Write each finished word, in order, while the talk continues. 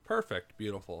Perfect.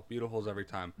 Beautiful. Beautiful as every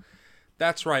time.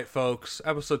 That's right, folks.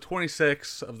 Episode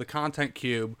 26 of the Content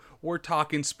Cube. We're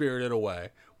talking Spirited Away.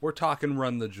 We're talking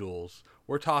Run the Jewels.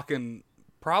 We're talking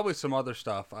probably some other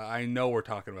stuff. I know we're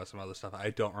talking about some other stuff. I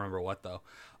don't remember what, though.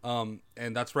 And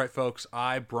that's right, folks.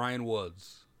 Brian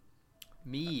Woods.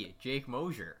 Me, Jake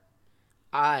Mosier.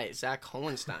 Zach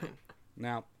Hohenstein.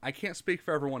 Now, I can't speak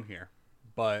for everyone here,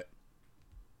 but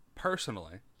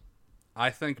personally, I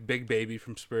think Big Baby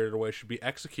from Spirited Away should be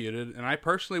executed, and I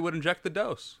personally would inject the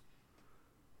dose.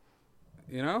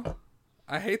 You know?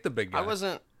 I hate the big guy. I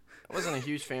wasn't a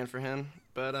huge fan for him,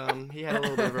 but he had a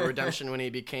little bit of a redemption when he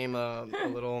became a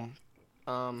little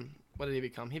what did he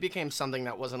become? He became something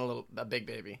that wasn't a big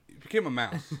baby. He became a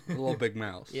mouse. A little big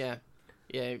mouse. Yeah,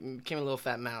 he became a little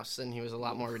fat mouse, and he was a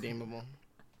lot more redeemable.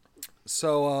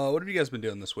 So, what have you guys been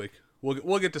doing this week?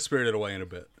 We'll get to Spirited Away in a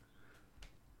bit.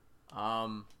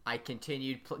 I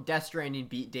continued Death Stranding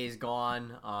beat Days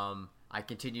Gone. I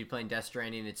continued playing Death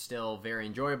Stranding. It's still very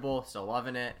enjoyable. Still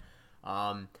loving it.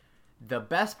 The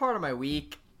best part of my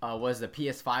week was the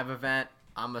PS5 event.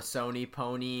 I'm a Sony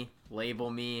pony. Label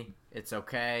me. It's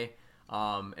okay.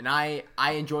 And I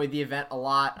enjoyed the event a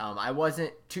lot. I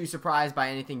wasn't too surprised by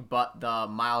anything but the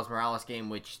Miles Morales game,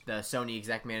 which the Sony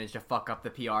exec managed to fuck up the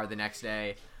PR the next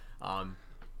day.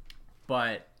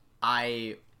 But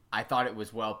I thought it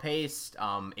was well paced.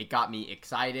 It got me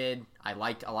excited. I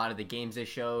liked a lot of the games they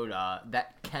showed.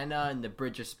 That Kenna and the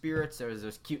Bridge of Spirits. There was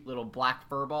those cute little black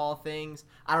furball things.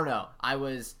 I don't know.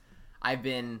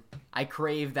 I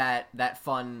crave that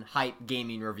fun hype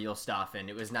gaming reveal stuff, and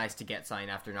it was nice to get something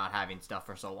after not having stuff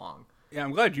for so long. Yeah,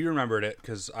 I'm glad you remembered it,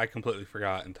 because I completely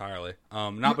forgot entirely.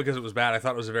 Not because it was bad. I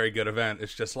thought it was a very good event.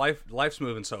 It's just life's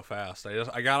moving so fast.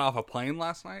 I got off a plane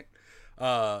last night,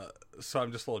 so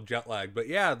I'm just a little jet lagged. But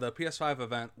yeah, the PS5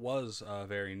 event was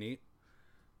very neat.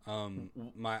 What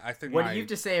do you have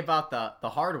to say about the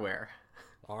hardware?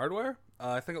 The hardware?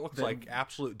 I think it looks like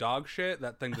absolute dog shit.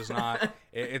 That thing does not.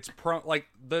 It's like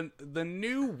the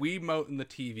new Wiimote in the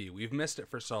TV. We've missed it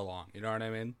for so long. You know what I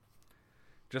mean?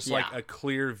 Just like a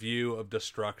clear view of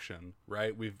destruction,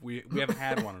 right? We haven't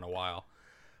had one in a while.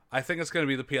 I think it's going to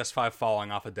be the PS5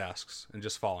 falling off of desks and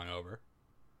just falling over.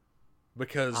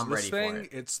 Because this thing,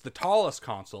 it's the tallest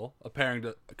console, according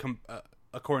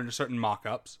to certain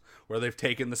mock-ups, where they've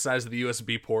taken the size of the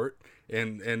USB port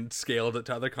and scaled it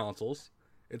to other consoles.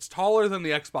 It's taller than the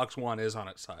Xbox One is on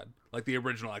its side, like the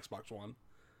original Xbox One.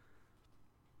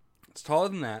 It's taller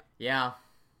than that. Yeah.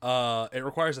 It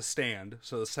requires a stand,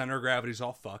 so the center of gravity's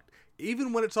all fucked.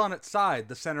 Even when it's on its side,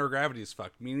 the center of gravity is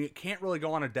fucked, meaning it can't really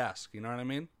go on a desk, you know what I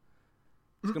mean?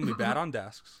 It's going to be bad on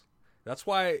desks. That's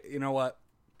why, you know what?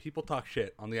 People talk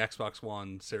shit on the Xbox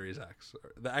One Series X.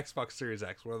 Or the Xbox Series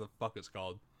X, whatever the fuck it's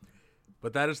called.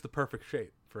 But that is the perfect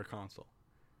shape for a console.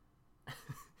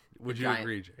 Would you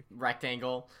agree, Jake?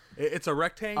 Rectangle. It's a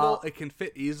rectangle. It can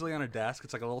fit easily on a desk.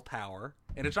 It's like a little tower.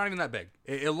 And it's not even that big.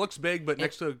 It looks big, but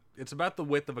it's about the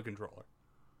width of a controller.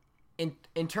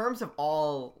 In terms of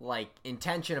all, like,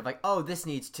 intention of, like, oh, this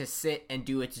needs to sit and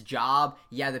do its job,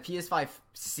 yeah, the PS5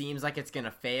 seems like it's going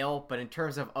to fail. But in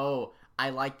terms of, oh,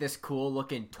 I like this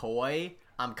cool-looking toy,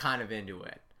 I'm kind of into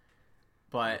it.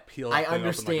 But I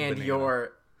understand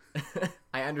your...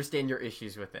 I understand your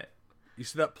issues with it. You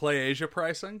see that Play Asia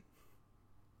pricing?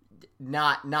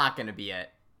 Not gonna be it.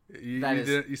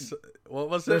 What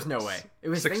was it? There's no way. It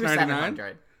was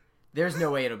 $699. There's no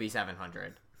way it'll be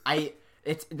 $700.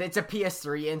 It's a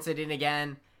PS3 incident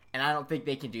again, and I don't think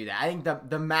they can do that. I think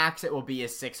the max it will be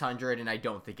is $600, and I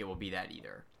don't think it will be that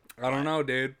either. I don't know,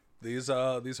 dude. These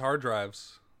hard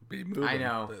drives be moving. I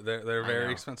know. They're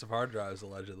very expensive hard drives,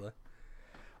 allegedly.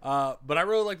 But I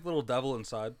really like the little devil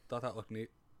inside. Thought that looked neat.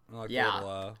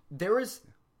 There was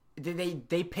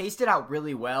they paced it out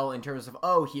really well in terms of,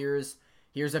 oh, here's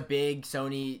a big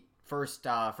Sony first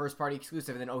party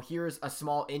exclusive, and then, oh, here's a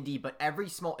small indie, but every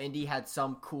small indie had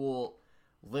some cool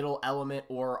little element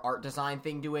or art design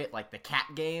thing to it, like the cat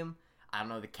game. I don't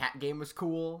know, the cat game was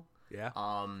cool. Yeah.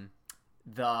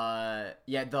 The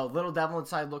little devil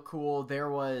inside looked cool. There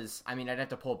was, I mean, I'd have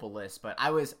to pull up a list, but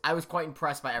I was quite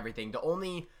impressed by everything. The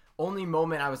only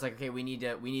moment I was like, okay, we need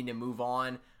to move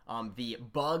on. The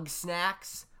bug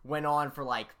snacks went on for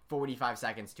like 45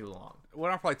 seconds too long. It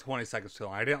went on for like 20 seconds too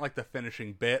long. I didn't like the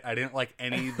finishing bit. I didn't like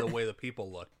the way the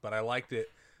people looked, but I liked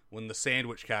it when the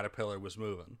sandwich caterpillar was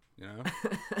moving, you know?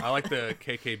 I like the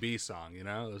KKB song, you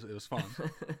know? It was fun.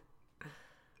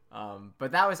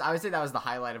 But I would say that was the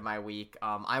highlight of my week.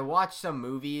 I watched some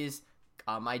movies.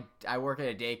 I work at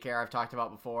a daycare I've talked about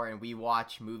before, and we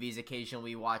watch movies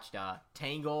occasionally. We watched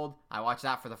Tangled. I watched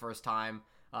that for the first time.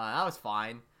 That was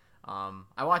fine.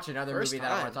 I watched another movie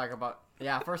that I want to talk about.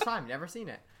 Yeah, first time, never seen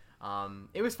it.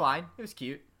 It was fine. It was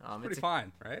cute. Pretty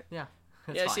fine, right? Yeah.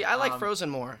 Yeah, fine. see, I like Frozen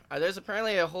more. There's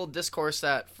apparently a whole discourse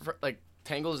that like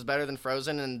Tangled is better than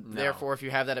Frozen, and therefore, if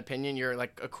you have that opinion, you're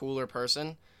like a cooler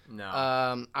person. No.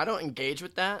 I don't engage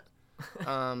with that,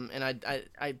 and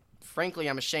I frankly,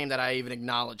 I'm ashamed that I even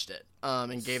acknowledged it,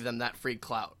 and gave them that free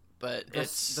clout. But the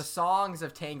songs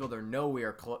of Tangled are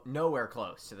nowhere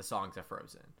close to the songs of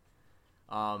Frozen.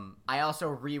 I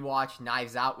also rewatched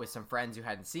Knives Out with some friends who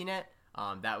hadn't seen it.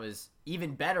 That was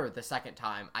even better the second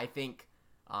time. I think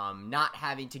not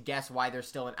having to guess why there's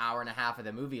still an hour and a half of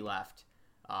the movie left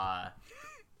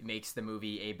makes the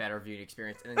movie a better viewing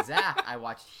experience. And then Zach, I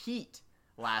watched Heat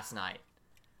last night,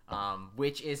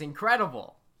 which is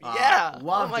incredible. Loved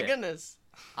oh my goodness.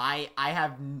 I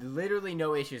have literally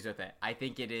no issues with it. I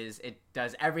think it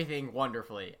does everything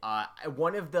wonderfully.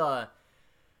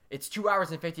 It's 2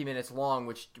 hours and 50 minutes long,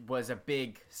 which was a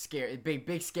big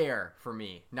scare for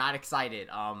me. Not excited.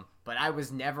 But I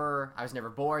was never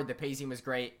bored. The pacing was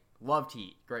great. Loved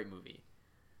Heat. Great movie.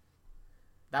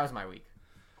 That was my week.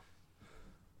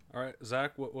 All right,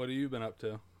 Zach, what have you been up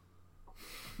to?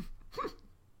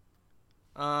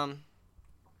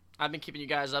 I've been keeping you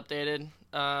guys updated.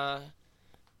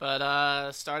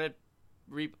 But so I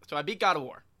beat God of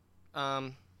War.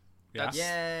 Yeah.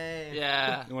 Yay!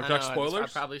 Yeah. You want to talk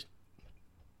spoilers? I probably.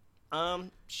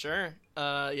 Sure.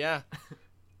 Yeah.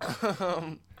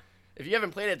 If you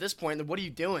haven't played it at this point, then what are you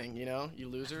doing? You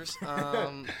losers.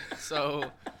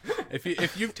 So.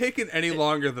 If you've taken any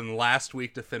longer than last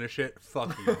week to finish it,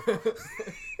 fuck you.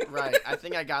 Right. I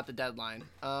think I got the deadline.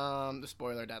 The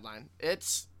spoiler deadline.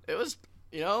 It was.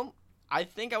 I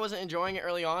think I wasn't enjoying it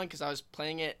early on because I was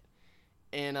playing it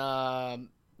in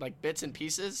like bits and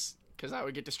pieces because I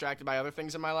would get distracted by other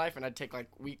things in my life and I'd take like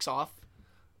weeks off.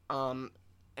 And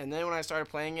then when I started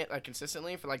playing it like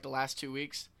consistently for like the last 2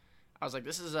 weeks, I was like,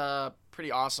 this is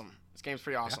pretty awesome. This game's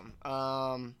pretty awesome.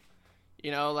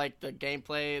 Yeah. Like the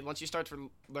gameplay, once you start to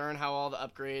learn how all the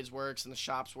upgrades works and the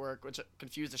shops work, which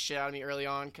confused the shit out of me early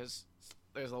on because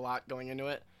there's a lot going into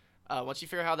it. Once you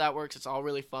figure out how that works, it's all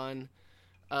really fun.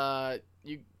 The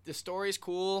story's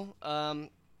cool. I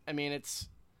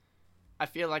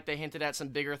feel like they hinted at some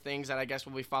bigger things that I guess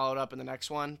will be followed up in the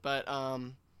next one. But,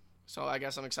 so I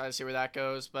guess I'm excited to see where that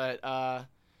goes. But,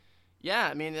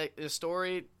 yeah, the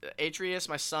story, Atreus,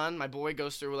 my boy,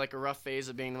 goes through like a rough phase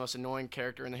of being the most annoying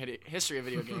character in the history of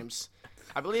video games.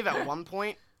 I believe at one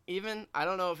point, even, I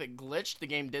don't know if it glitched, the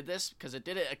game did this, because it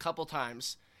did it a couple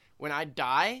times. When I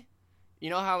die, you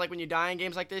know how, like, when you die in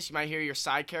games like this, you might hear your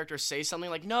side character say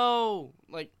something like, no!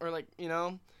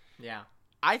 Yeah.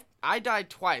 I died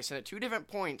twice, and at two different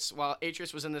points while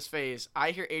Atreus was in this phase,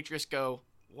 I hear Atreus go,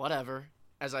 whatever,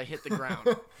 as I hit the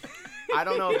ground. I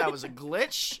don't know if that was a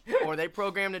glitch, or they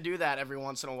programmed to do that every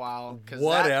once in a while.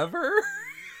 Whatever?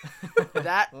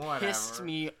 That pissed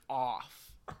me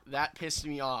off. That pissed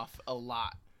me off a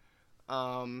lot.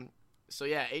 So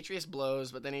yeah, Atreus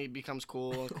blows, but then he becomes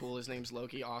cool. His name's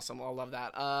Loki. Awesome. I love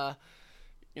that.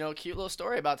 Cute little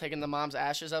story about taking the mom's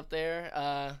ashes up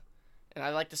there. And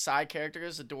I like the side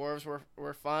characters. The dwarves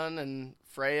were fun, and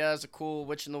Freya is a cool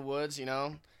witch in the woods.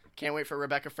 Can't wait for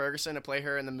Rebecca Ferguson to play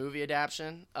her in the movie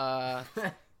adaptation.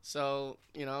 So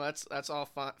that's all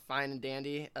fine and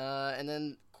dandy. And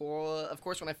then cool. Of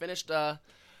course, when I finished I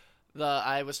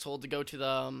was told to go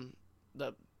to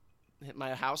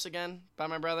my house again by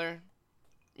my brother.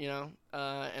 And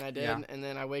I did. Yeah. And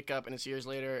then I wake up and it's years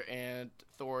later and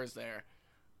Thor is there.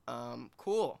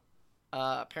 Cool.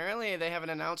 Apparently they haven't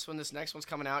announced when this next one's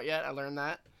coming out yet. I learned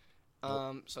that.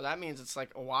 So that means it's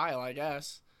like a while, I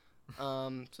guess.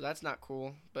 So that's not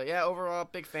cool. But yeah, overall,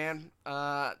 big fan.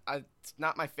 It's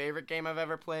not my favorite game I've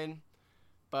ever played,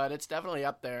 but it's definitely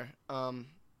up there.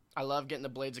 I love getting the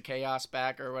Blades of Chaos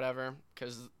back or whatever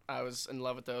because I was in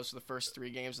love with those for the first 3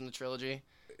 games in the trilogy.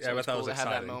 So yeah, but that cool was to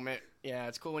exciting. Have that moment. Yeah,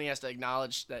 it's cool when he has to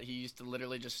acknowledge that he used to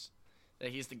literally that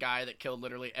he's the guy that killed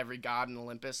literally every god in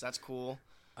Olympus. That's cool.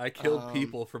 I killed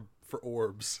people for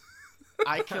orbs.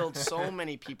 I killed so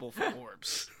many people for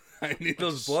orbs. I need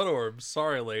those blood orbs.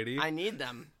 Sorry, lady. I need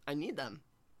them.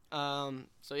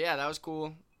 So yeah, that was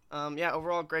cool. Yeah,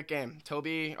 overall, great game.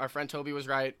 Our friend Toby was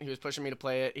right. He was pushing me to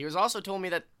play it. He was also told me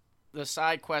that the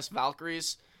side quest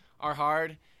Valkyries are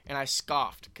hard, and I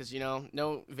scoffed because,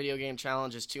 no video game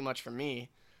challenge is too much for me.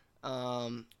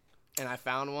 And I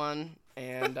found one,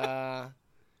 and I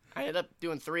ended up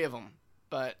doing 3 of them.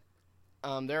 But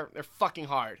they're fucking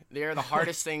hard. They're the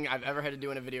hardest thing I've ever had to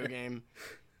do in a video game.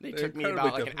 They took me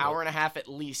about like an hour and a half at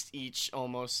least each,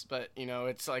 almost. But,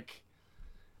 it's like,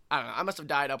 I don't know. I must have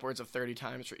died upwards of 30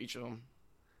 times for each of them.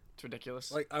 It's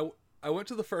ridiculous. Like, I went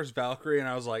to the first Valkyrie, and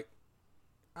I was like,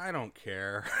 I don't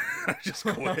care. I just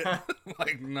quit.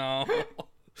 Like, no.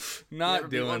 Not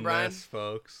doing this,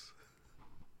 folks.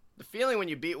 The feeling when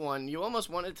you beat one, you almost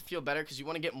want it to feel better because you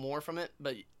want to get more from it,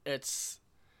 but it's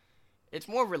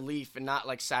more relief and not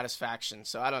like satisfaction.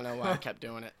 So I don't know why I kept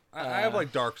doing it. I have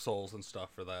like Dark Souls and stuff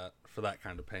for that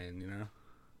kind of pain, you know?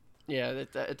 Yeah,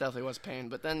 it definitely was pain.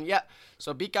 But then, yeah,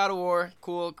 so beat God of War,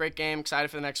 cool, great game,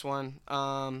 excited for the next one.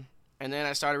 And then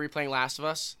I started replaying Last of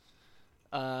Us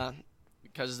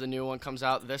because the new one comes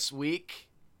out this week.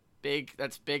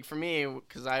 That's big for me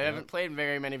because I haven't played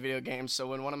very many video games. So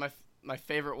when one of my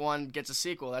favorite one gets a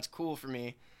sequel, that's cool for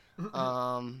me.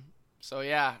 So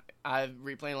yeah, I'm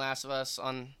replaying Last of Us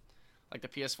on like the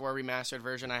PS4 remastered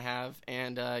version I have,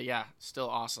 and yeah, still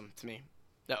awesome to me.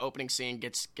 The opening scene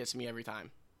gets me every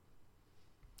time.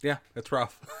 Yeah, it's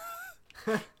rough.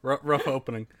 rough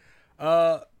opening.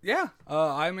 I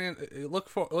mean,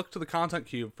 look to the content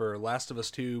cube for Last of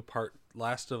Us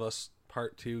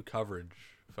Part 2 coverage,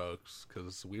 folks,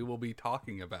 because we will be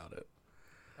talking about it.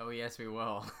 Oh yes, we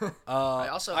will. I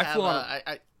also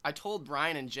I told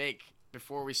Brian and Jake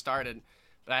before we started,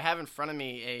 but I have in front of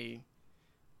me a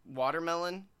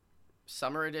watermelon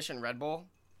summer edition Red Bull.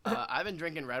 I've been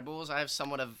drinking Red Bulls. I have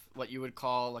somewhat of what you would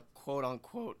call a quote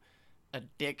unquote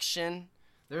addiction.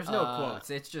 There's no quotes.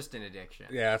 It's just an addiction.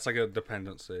 Yeah, it's like a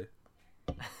dependency.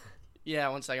 Yeah,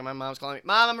 1 second. My mom's calling me.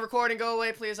 Mom, I'm recording. Go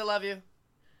away, please. I love you.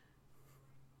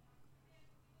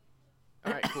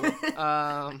 All right,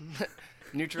 cool.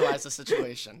 Neutralize the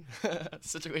situation.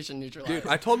 Situation neutralized. Dude,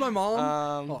 I told my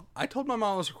mom. I told my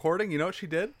mom I was recording. You know what she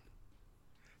did?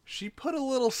 She put a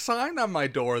little sign on my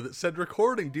door that said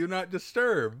 "Recording, do not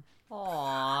disturb."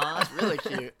 Aww, that's really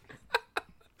cute.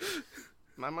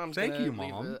 My mom's Thank gonna you,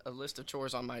 leave Mom. a list of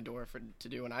chores on my door to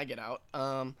do when I get out.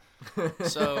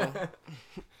 So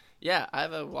yeah, I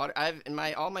have a water. In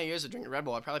all my years of drinking Red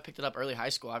Bull, I probably picked it up early high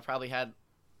school. I probably had,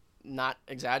 not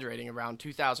exaggerating, around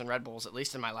 2,000 Red Bulls at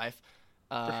least in my life.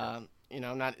 You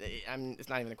know, it's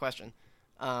not even a question.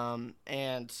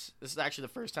 And this is actually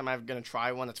the first time I'm gonna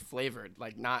try one that's flavored,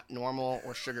 like not normal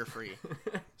or sugar free.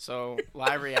 So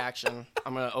live reaction.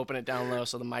 I'm gonna open it down low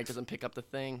so the mic doesn't pick up the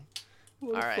thing.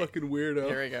 What All a right. fucking weirdo.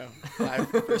 Here we go. Live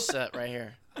first set right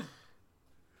here.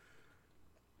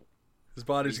 His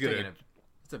body's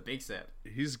it's a big sip.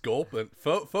 He's gulping.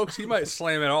 Folks, he might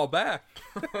slam it all back.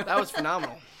 That was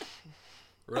phenomenal.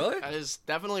 Really? That is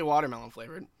definitely watermelon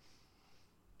flavored.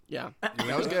 Yeah,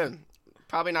 that was good.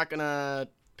 Probably not gonna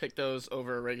pick those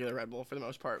over a regular Red Bull for the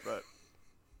most part, but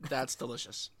that's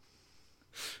delicious.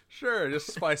 Sure,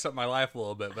 just spice up my life a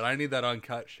little bit, but I need that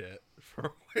uncut shit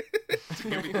to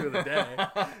get me through the day.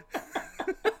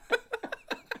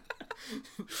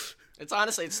 It's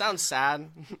honestly, it sounds sad,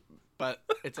 but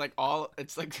it's like I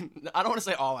don't want to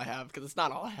say all I have because it's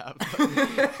not all I have.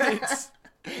 But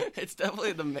it's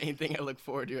definitely the main thing I look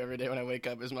forward to every day when I wake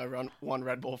up is my one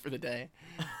Red Bull for the day.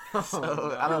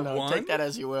 So I don't know. One? Take that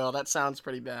as you will. That sounds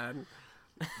pretty bad.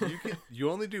 You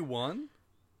only do one?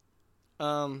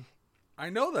 I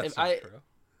know that's If not I- true.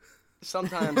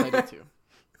 Sometimes I do too.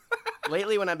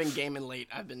 Lately, when I've been gaming late,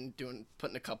 I've been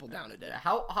putting a couple down a day.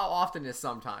 How often is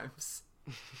sometimes?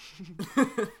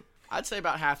 I'd say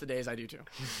about half the days I do too.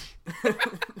 But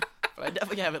I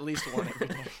definitely have at least one every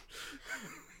day.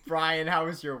 Brian, how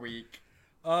was your week?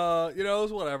 It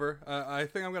was whatever. I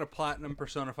think I'm gonna platinum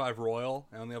Persona 5 Royal.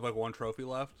 I only have like one trophy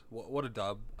left. What a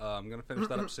dub. I'm gonna finish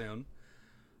that up soon.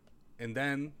 And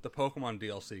then the Pokemon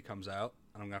DLC comes out,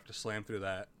 and I'm gonna have to slam through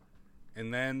that.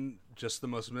 And then just the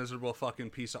most miserable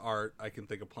fucking piece of art I can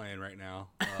think of playing right now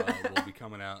will be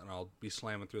coming out, and I'll be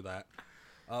slamming through that.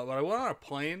 But I went on a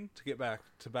plane to get back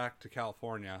to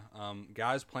California.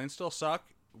 Guys, planes still suck.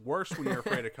 Worse when you're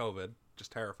afraid of COVID.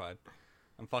 Just terrified.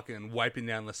 I'm fucking wiping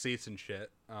down the seats and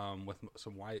shit with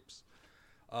some wipes.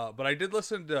 But I did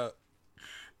listen to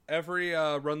every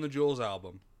Run the Jewels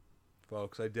album,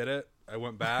 folks. I did it. I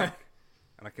went back,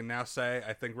 and I can now say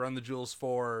I think Run the Jewels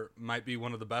 4 might be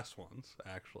one of the best ones,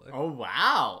 actually. Oh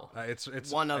wow! It's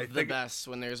One of the best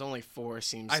when there's only 4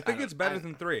 seems. I think it's better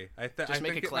than 3. I think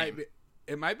make a claim.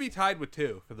 It might be tied with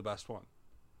 2 for the best one.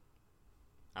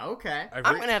 Okay. I'm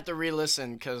gonna have to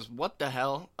re-listen because what the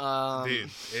hell, Dude,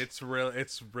 it's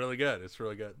really good. It's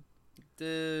really good.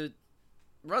 The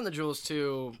Run the Jewels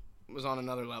 2 was on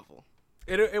another level.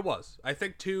 It was. I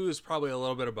think 2 is probably a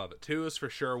little bit above it. 2 is for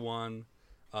sure 1.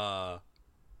 Run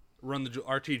the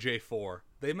RTJ 4.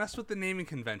 They messed with the naming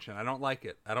convention. I don't like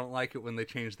it. I don't like it when they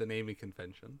change the naming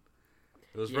convention.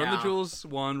 It was Run the Jewels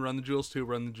 1, Run the Jewels 2,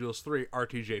 Run the Jewels 3,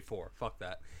 RTJ 4. Fuck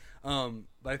that. But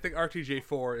I think RTJ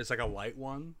 4 is like a light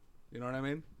one. You know what I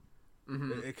mean?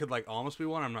 Mm-hmm. It could like almost be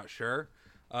one. I'm not sure.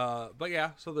 But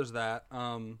yeah, so there's that.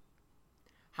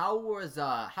 How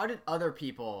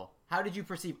did you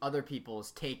perceive other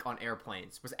people's take on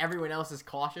airplanes? Was everyone else as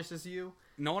cautious as you?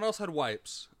 No one else had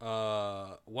wipes.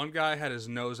 One guy had his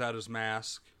nose out his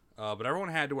mask, but everyone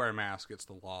had to wear a mask. It's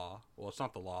the law. Well, it's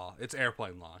not the law. It's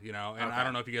airplane law, you know? And I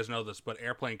don't know if you guys know this, but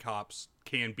airplane cops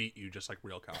can beat you just like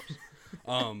real cops,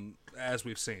 as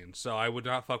we've seen. So I would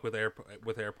not fuck with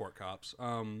airport cops.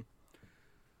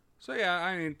 So yeah,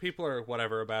 I mean, people are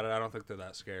whatever about it. I don't think they're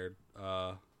that scared.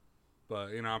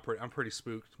 But, you know, I'm pretty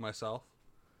spooked myself.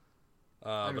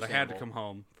 But I had to come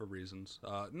home for reasons.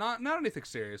 Not anything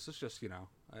serious. It's just, you know,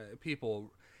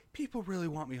 people really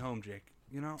want me home, Jake.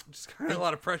 You know, just kind of a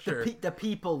lot of pressure. The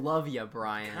people love you,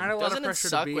 Brian. Kind of a lot of pressure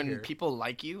to be here. Doesn't it suck when people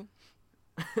like you?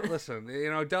 Listen, you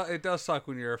know, it does suck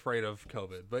when you're afraid of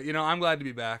COVID. But, you know, I'm glad to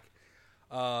be back.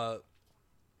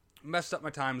 Messed up my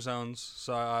time zones,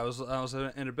 so I was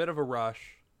in a bit of a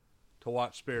rush to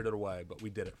watch Spirited Away, but we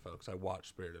did it, folks. I watched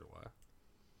Spirited Away.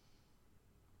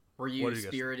 Were you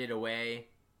spirited away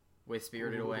with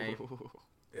Spirited Away?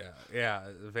 Yeah,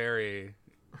 very.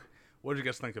 What did you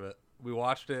guys think of it? We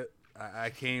watched it. I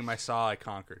came, I saw, I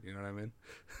conquered. You know what I mean?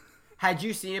 Had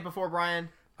you seen it before, Brian?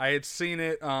 I had seen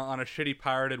it on a shitty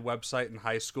pirated website in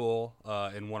high school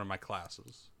in one of my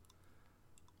classes.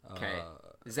 Okay.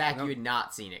 Zach, you had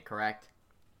not seen it, correct?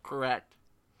 Correct.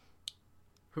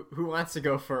 Who wants to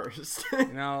go first?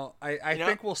 I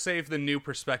think we'll save the new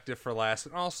perspective for last,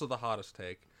 and also the hottest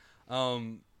take.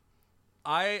 I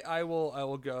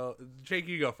will go. Jake,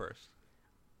 you go first.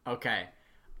 Okay.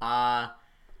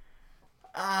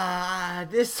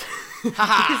 This.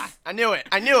 I knew it.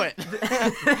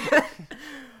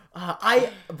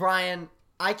 Brian,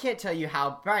 I can't tell you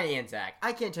how, Brian and Zach,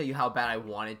 I can't tell you how bad I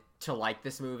wanted to like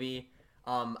this movie.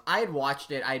 I had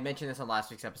watched it, I had mentioned this on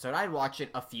last week's episode, I had watched it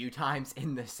a few times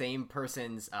in the same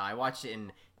person's, I watched it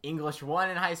in English 1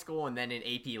 in high school, and then in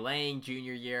AP Lang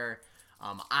junior year.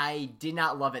 I did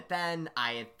not love it then.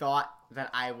 I had thought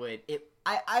that I would,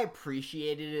 I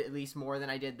appreciated it at least more than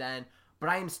I did then, but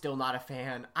I am still not a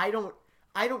fan. I don't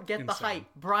get the hype.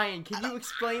 Brian, can you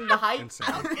explain the hype? Insane.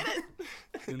 I don't get it.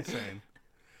 Insane.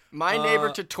 My Neighbor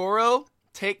Totoro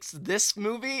takes this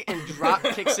movie and drop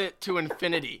kicks it to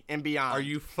infinity and beyond. Are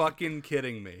you fucking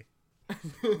kidding me?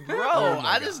 Bro,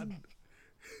 I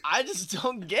just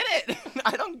don't get it.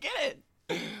 I don't get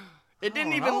it. It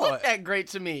didn't even look that great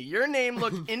to me. Your name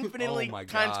looked infinitely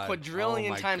times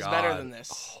quadrillion times better than this.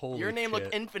 Holy Your name shit.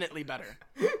 looked infinitely better.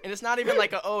 And it's not even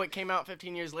like it came out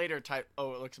 15 years later type, it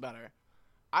looks better.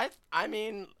 I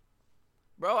mean,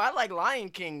 bro, I like Lion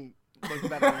King look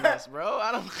better than this, bro.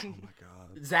 I don't. Oh my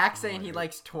god. Zach's saying he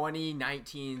likes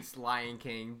 2019's Lion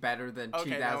King better than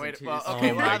 2002's.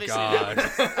 Okay, well, obviously, god.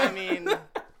 I mean,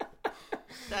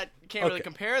 that can't really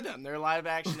compare them. They're live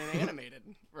action and animated,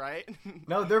 right?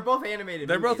 No, they're both animated.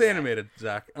 They're movies, both animated,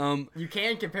 Zach. You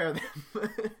can compare them.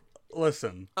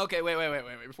 Listen. Okay, wait.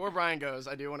 Before Brian goes,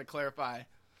 I do want to clarify.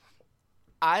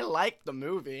 I like the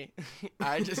movie.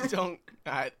 I just don't.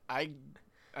 I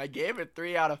gave it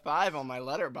 3 out of 5 on my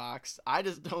Letterboxd. I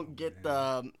just don't get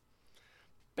the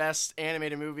best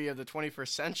animated movie of the 21st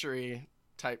century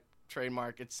type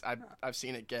trademark. I've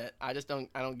seen it get. I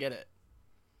don't get it.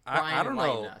 I don't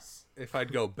know if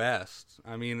I'd go best.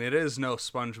 I mean, it is no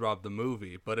SpongeBob the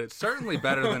movie, but it's certainly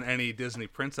better than any Disney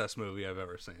princess movie I've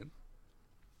ever seen.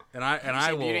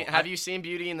 Have you seen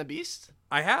Beauty and the Beast?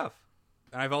 I have.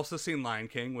 And I've also seen Lion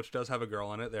King, which does have a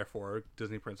girl in it, therefore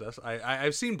Disney princess.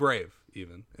 I've seen Brave,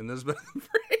 even, and this is better than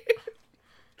Brave.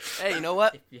 Hey, you know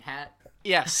what? If you had...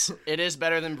 Yes, it is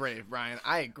better than Brave, Brian.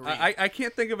 I agree. I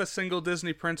can't think of a single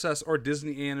Disney princess or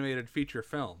Disney animated feature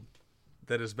film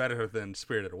that is better than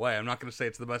Spirited Away. I'm not going to say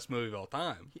it's the best movie of all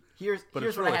time. Here's what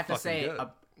really I have to say good.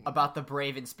 About the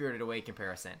Brave and Spirited Away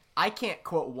comparison. I can't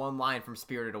quote one line from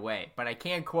Spirited Away, but I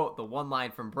can quote the one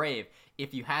line from Brave.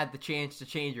 If you had the chance to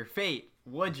change your fate,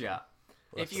 would ya?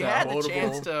 If you had the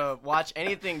chance to watch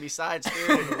anything besides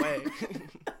Spirited Away,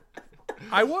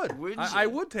 I would. I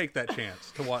would take that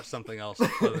chance to watch something else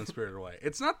other than Spirited Away.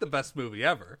 It's not the best movie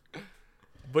ever,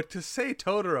 but to say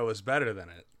Totoro is better than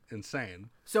it, insane.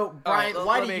 So Brian,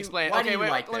 why do you explain? Why do you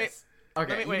like this?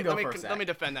 Okay, let me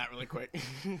defend that really quick.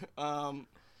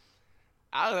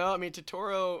 I don't know. I mean,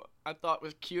 Totoro I thought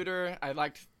was cuter. I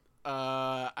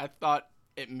thought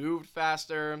it moved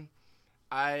faster.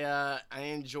 I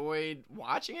enjoyed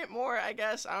watching it more, I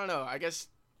guess. I don't know. I guess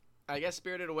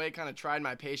Spirited Away kind of tried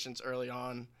my patience early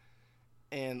on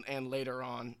and later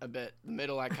on a bit. The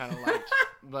middle I kind of liked.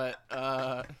 But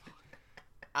I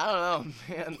don't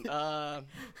know, man.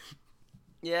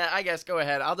 Yeah, I guess go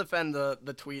ahead. I'll defend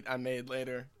the tweet I made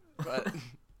later. But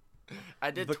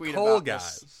I did the tweet Cole about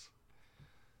guys, this.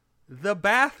 the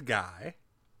Bath guy,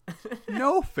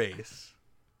 No Face,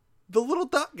 the little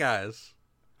duck guys.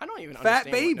 I don't even Fat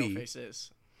understand Baby. what No Face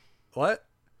is. What?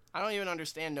 I don't even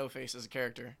understand No Face as a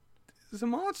character. He's a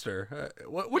monster.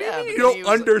 What Yeah, do you mean but you he don't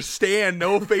was- understand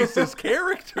No Face's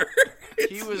character?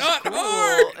 It's He was not cool,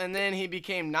 hard. and then he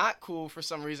became not cool for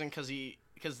some reason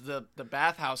because the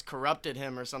bathhouse corrupted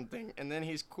him or something, and then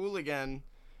he's cool again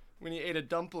when he ate a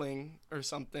dumpling or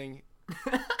something.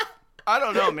 I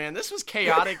don't know, man. This was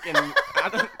chaotic, and I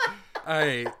don't,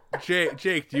 Hey,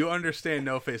 Jake, do you understand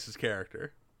No Face's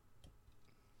character?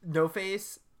 No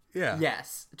Face. Yeah.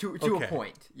 Yes, to Okay. a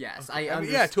point. Yes, I I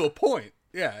mean, yeah, to a point.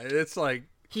 Yeah, it's like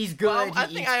He's good. well, he I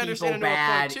think eats I understand people him to a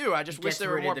bad. point too. I just he wish gets there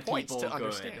were rid of more the points people to good.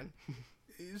 understand.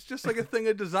 it's just like a thing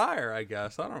of desire, I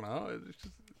guess. I don't know. It's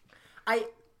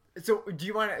just, So do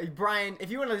you want to, Brian?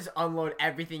 If you want to just unload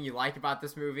everything you like about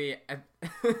this movie,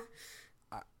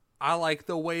 I like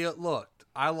the way it looked.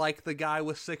 I like the guy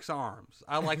with 6 arms.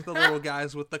 I like the little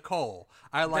guys with the coal.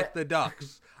 I like the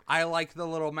ducks. I like the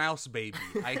little mouse baby.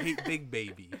 I hate Big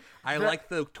Baby. I like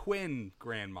the twin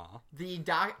grandma. the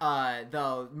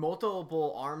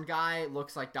multiple arm guy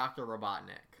looks like Dr.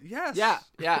 Robotnik. Yes. Yeah,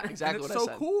 And exactly it's what so I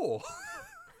said. cool.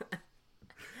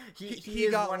 He He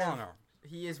is got one long of arms.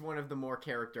 he is one of the more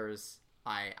characters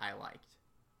I liked.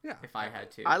 Yeah. If I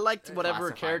had to, I liked whatever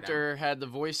classify character had the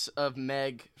voice of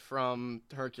Meg from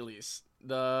Hercules.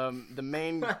 The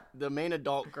main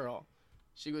adult girl.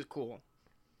 She was cool.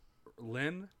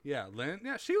 Lynn. Yeah, Lynn.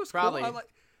 Yeah, she was Probably. cool.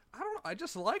 I don't know. I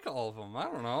just like all of them. I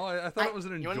don't know. I thought it was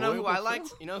an You enjoyable want to know who I film.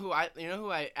 liked? You know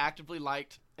who I actively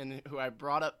liked and who I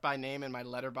brought up by name in my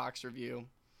Letterboxd review.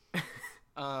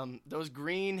 Those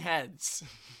green heads.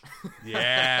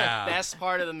 Yeah. Best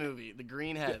part of the movie, the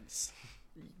green heads.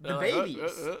 the They're babies,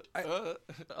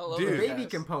 all over Dude. the the baby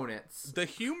guys. components. The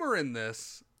humor in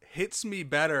this hits me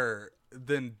better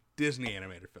than Disney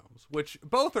animated films, which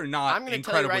both are I'm not gonna tell you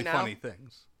incredibly right now- funny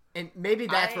things. And maybe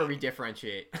that's where I- we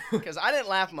differentiate. Because I didn't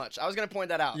laugh much. I was gonna point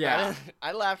that out. Yeah.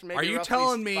 I laughed maybe Are you roughly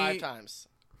telling me- 5 times.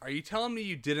 Are you telling me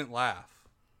you didn't laugh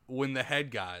when the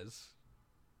head guys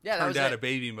Yeah, that turned was out it. of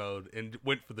baby mode and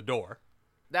went for the door?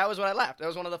 That was what I laughed. That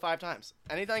was one of the 5 times.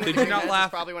 Anything Did with you not green heads is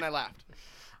laugh? probably when I laughed.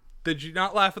 Did you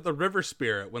not laugh at the river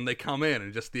spirit when they come in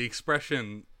and just the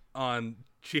expression on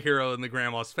Chihiro and the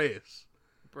grandma's face,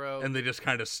 Bro. and they just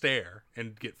kind of stare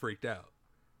and get freaked out?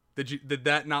 Did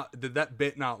that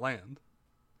bit not land?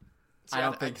 See, I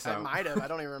don't think so. I might have. I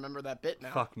don't even remember that bit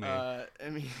now. Fuck me. I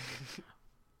mean,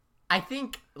 I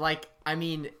think,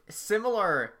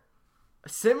 similar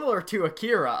to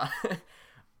Akira.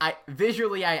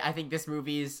 I think this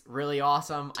movie's really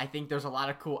awesome. I think there's a lot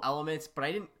of cool elements, but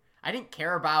I didn't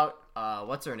care about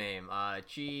what's her name,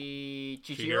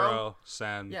 Chihiro.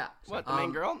 Sen. Yeah, what, the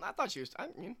main girl? I thought she was.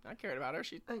 I cared about her.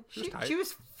 She she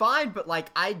was fine, but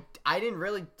I didn't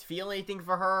really feel anything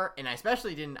for her, and I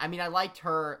especially didn't. I mean, I liked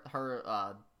her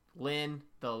Lynn,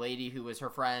 the lady who was her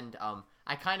friend.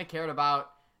 I kind of cared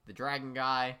about the dragon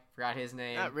guy. Forgot his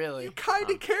name. not really. You kind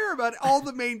of care about all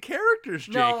the main characters,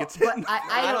 Jake. No, it's but hidden.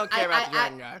 I don't care about the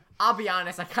dragon guy. I'll be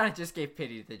honest. I kind of just gave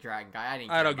pity to the dragon guy. I don't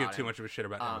care give about too him. much of a shit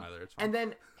about him either. It's fine. And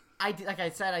then like I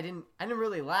said, I didn't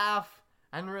really laugh.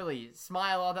 I didn't really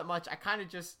smile all that much. I kind of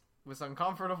just was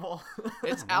uncomfortable.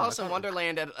 It's Alice in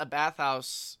Wonderland at a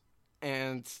bathhouse,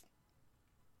 and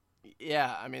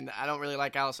yeah, I mean, I don't really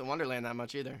like Alice in Wonderland that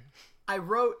much either. I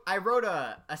wrote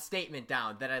a statement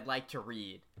down that I'd like to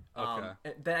read. Okay.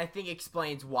 That I think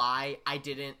explains why I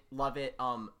didn't love it.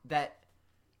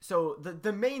 So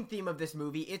the main theme of this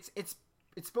movie, it's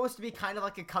supposed to be kind of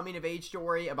like a coming of age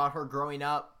story about her growing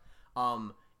up.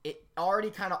 It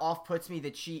already kind of off puts me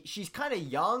that she's kind of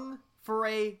young for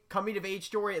a coming of age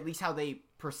story, at least how they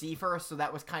perceive her. So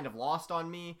that was kind of lost on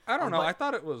me. I don't know. but- I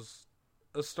thought it was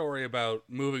a story about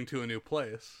moving to a new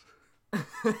place.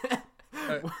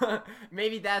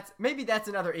 maybe that's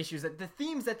another issue, is that the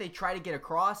themes that they try to get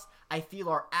across, I feel,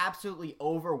 are absolutely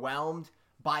overwhelmed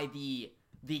by the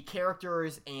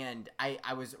characters. And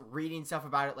I was reading stuff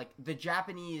about it, like the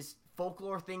Japanese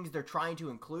folklore things they're trying to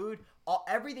include.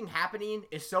 Everything happening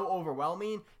is so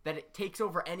overwhelming that it takes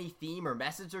over any theme or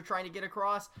message they're trying to get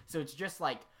across. So it's just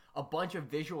like a bunch of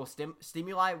visual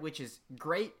stimuli, which is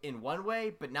great in one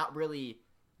way, but not really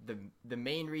the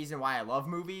main reason why I love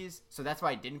movies. So that's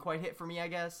why it didn't quite hit for me, I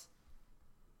guess.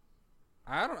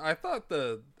 I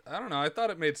thought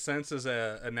it made sense as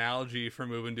an analogy for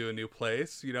moving to a new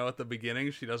place. You know, at the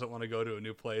beginning, she doesn't want to go to a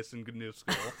new place and a new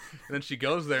school. And then she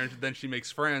goes there, and then she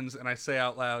makes friends. And I say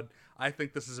out loud, I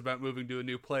think this is about moving to a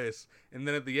new place. And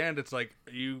then at the end, it's like,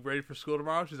 are you ready for school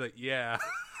tomorrow? She's like, yeah.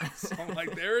 So I'm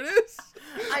like, there it is.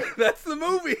 That's the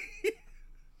movie.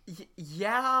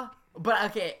 Yeah, but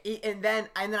okay, and then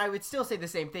I would still say the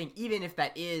same thing. Even if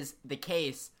that is the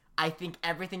case, I think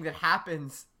everything that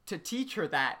happens to teach her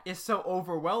that is so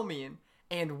overwhelming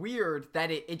and weird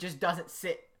that it just doesn't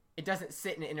sit. It doesn't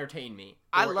sit and entertain me.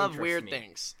 I love weird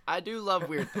things. I do love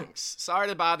weird things. Sorry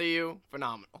to bother you.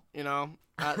 Phenomenal. You know,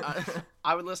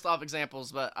 I would list off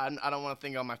examples, but I don't want to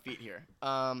think on my feet here.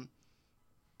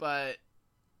 But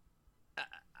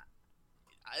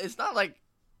it's not like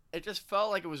it just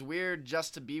felt like it was weird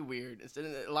just to be weird.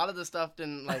 A lot of the stuff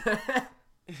didn't like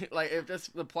like if this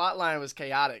the plot line was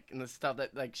chaotic and the stuff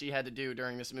that like she had to do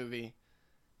during this movie.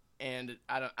 And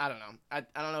I don't know. I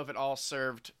don't know if it all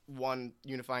served one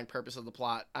unifying purpose of the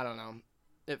plot. I don't know.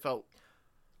 It felt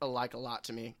like a lot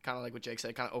to me. Kind of like what Jake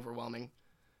said, kind of overwhelming.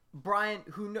 Brian,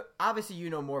 obviously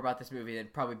you know more about this movie than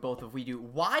probably both of we do.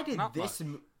 Why did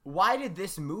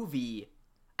this movie?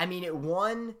 I mean, it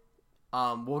won.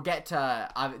 We'll get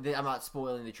to. I'm not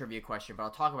spoiling the trivia question, but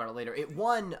I'll talk about it later. It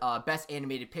won Best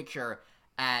Animated Picture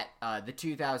at the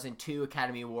 2002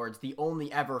 Academy Awards, the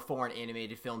only ever foreign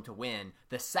animated film to win,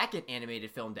 the second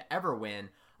animated film to ever win.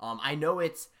 I know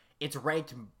it's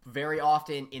ranked very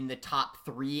often in the top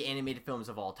 3 animated films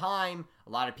of all time. A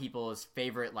lot of people's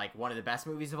favorite, like one of the best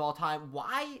movies of all time.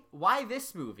 Why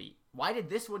this movie? Why did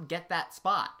this one get that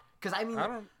spot? Because I mean,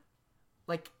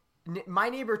 like My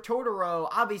Neighbor Totoro,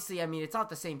 obviously, I mean, it's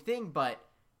not the same thing, but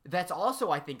that's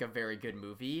also, I think, a very good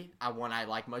movie. One I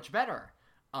like much better.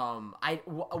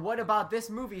 What about this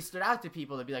movie stood out to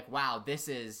people to be like, wow, this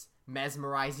is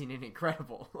mesmerizing and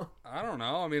incredible? I don't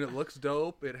know. I mean, it looks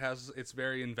dope. It's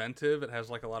very inventive. It has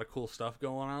like a lot of cool stuff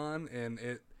going on, and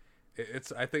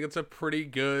I think it's a pretty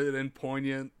good and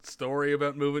poignant story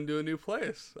about moving to a new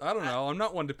place. I don't know. I'm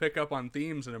not one to pick up on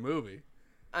themes in a movie.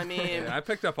 I mean, I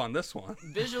picked up on this one.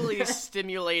 Visually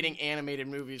stimulating animated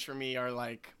movies for me are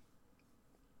like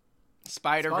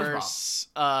Spider-Verse,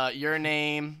 Your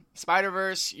Name.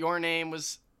 Spider-Verse, Your Name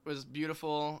was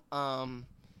beautiful.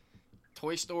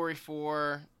 Toy Story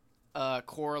 4,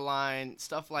 Coraline,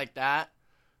 stuff like that.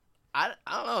 I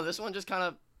don't know. This one just kind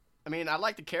of, I mean, I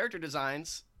like the character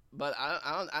designs, but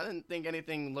I didn't think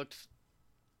anything looked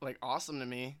like awesome to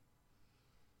me.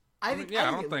 I think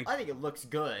it looks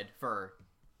good for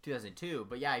 2002,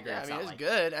 but yeah, I agree. Yeah, I mean, it's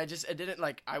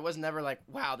good. I was never like,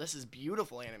 wow, this is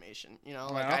beautiful animation. You know,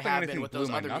 like I have been with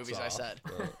those other movies I said.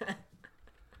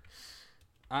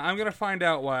 I'm going to find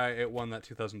out why it won that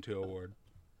 2002 award.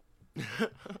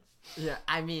 Yeah,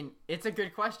 I mean, it's a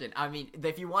good question. I mean,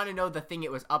 if you want to know the thing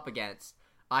it was up against,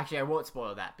 actually, I won't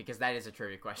spoil that because that is a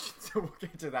trivia question, so we'll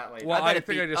get to that later. Well, I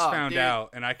think I just found out,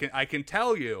 and I can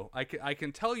tell you, I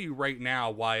can tell you right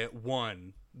now why it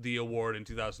won the award in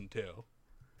 2002.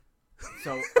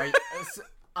 So,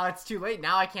 it's too late.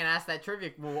 Now I can't ask that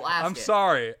trivia. We'll ask I'm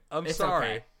sorry. It's sorry.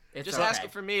 Okay. It's just ask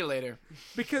it for me later.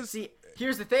 Because see,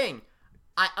 here's the thing.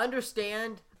 I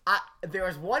understand.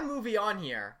 There's one movie on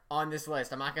here on this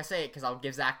list. I'm not gonna say it because I'll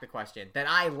give Zach the question that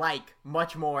I like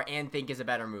much more and think is a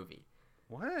better movie.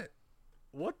 What?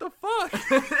 What the fuck?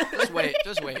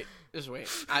 Just wait.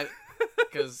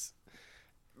 Because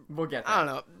we'll get there. I don't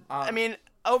know. I mean,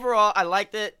 overall, I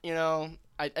liked it. You know,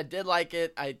 I did like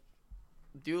it. I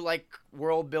do like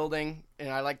world building, and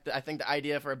I think the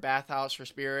idea for a bathhouse for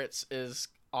spirits is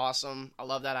awesome. I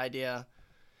love that idea.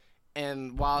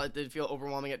 And while it did feel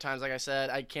overwhelming at times, like I said,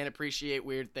 I can't appreciate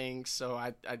weird things. So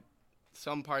I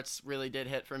some parts really did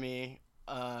hit for me,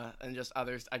 and just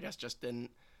others, I guess, just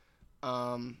didn't.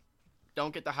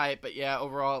 Don't get the hype, but yeah,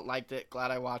 overall liked it.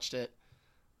 Glad I watched it.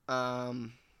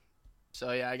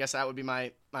 So yeah, I guess that would be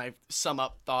my sum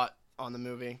up thought on the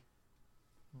movie.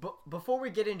 Before we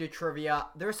get into trivia,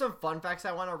 there's some fun facts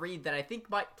I want to read that I think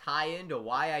might tie into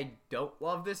why I don't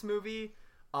love this movie.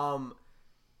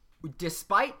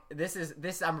 Despite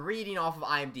this I'm reading off of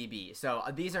IMDb, so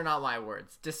these are not my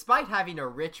words. Despite having a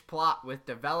rich plot with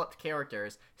developed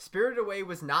characters, Spirited Away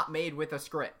was not made with a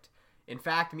script. In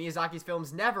fact, Miyazaki's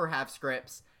films never have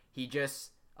scripts. He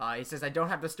just he says, I don't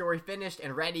have the story finished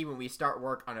and ready when we start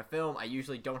work on a film. I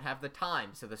usually don't have the time,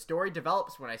 so the story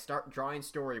develops when I start drawing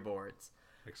storyboards.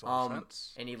 Makes a lot of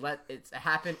sense. And he let it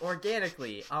happen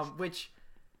organically, which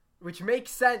makes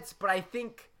sense. But I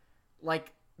think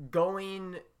like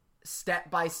going step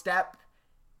by step,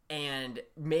 and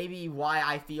maybe why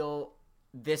I feel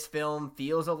this film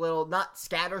feels a little not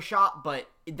scattershot, but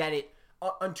that it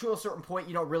until a certain point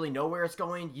you don't really know where it's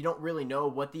going. You don't really know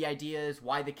what the idea is,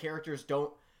 why the characters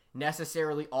don't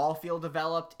necessarily all feel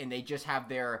developed, and they just have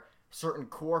their certain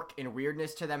quirk and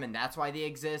weirdness to them, and that's why they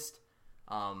exist.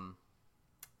 What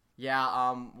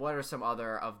are some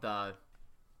other of the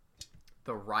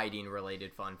the writing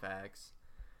related fun facts.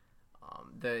 I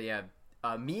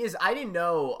didn't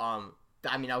know.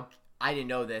 I didn't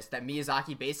know this, that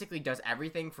Miyazaki basically does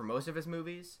everything for most of his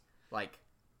movies. Like,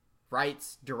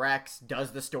 writes, directs,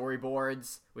 does the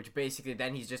storyboards, which basically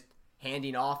then he's just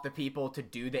handing off the people to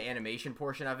do the animation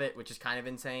portion of it, which is kind of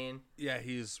insane. Yeah,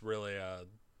 he's really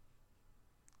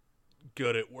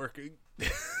good at working.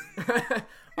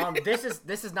 This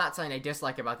is not something I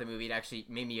dislike about the movie. It actually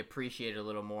made me appreciate it a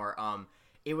little more.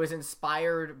 It was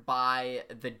inspired by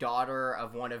the daughter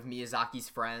of one of Miyazaki's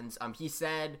friends. He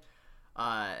said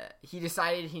he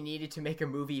decided he needed to make a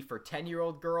movie for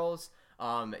 10-year-old girls.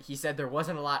 He said there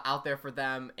wasn't a lot out there for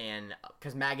them, and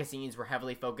because magazines were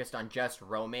heavily focused on just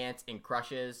romance and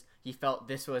crushes, he felt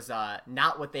this was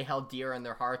not what they held dear in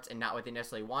their hearts and not what they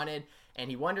necessarily wanted, and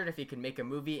he wondered if he could make a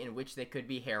movie in which they could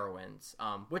be heroines,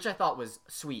 which I thought was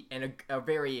sweet and a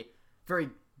very, very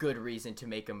good reason to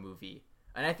make a movie.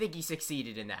 And I think he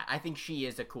succeeded in that. I think she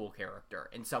is a cool character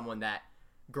and someone that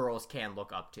girls can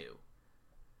look up to.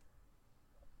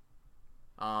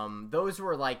 Those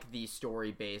were like the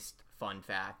story-based fun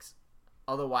facts.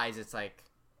 Otherwise, it's like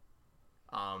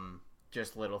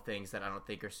just little things that I don't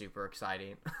think are super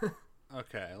exciting.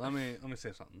 Okay, let me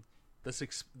say something.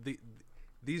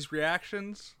 These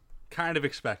reactions, kind of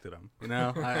expected them. You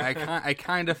know, I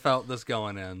kind of felt this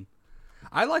going in.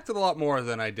 I liked it a lot more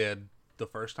than I did the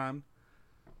first time.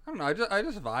 I don't know. I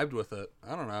just vibed with it.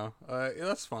 I don't know.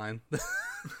 That's fine.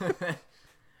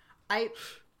 I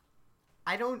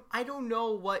don't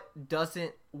know what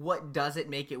doesn't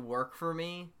make it work for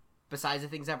me besides the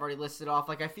things I've already listed off.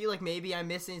 Like, I feel like maybe I'm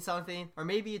missing something, or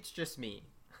maybe it's just me.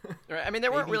 Right. I mean,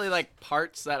 there weren't really like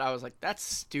parts that I was like, that's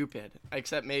stupid,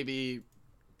 except maybe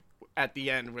at the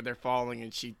end where they're falling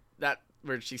and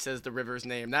where she says the river's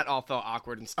name. That all felt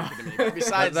awkward and stupid to me. But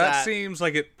besides that seems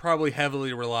like it probably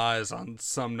heavily relies on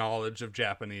some knowledge of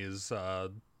Japanese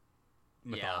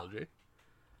mythology.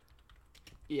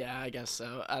 Yeah, I guess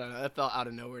so. I don't know. It felt out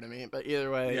of nowhere to me. But either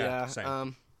way, yeah.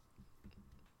 Same.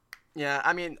 Yeah,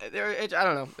 I mean, I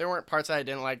don't know. There weren't parts that I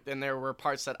didn't like, and there were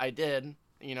parts that I did.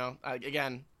 You know,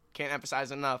 again, can't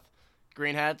emphasize enough.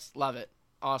 Greenheads, love it.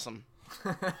 Awesome.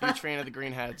 Huge fan of the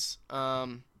Greenheads.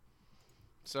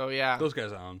 So, yeah. Those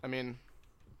guys are on. I mean,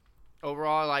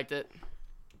 overall, I liked it.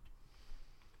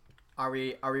 Are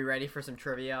we ready for some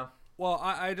trivia? Well,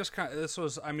 I just kind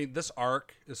of, this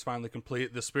arc is finally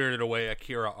complete. The Spirited Away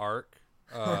Akira arc.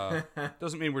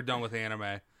 Doesn't mean we're done with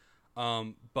anime.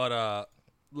 But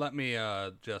let me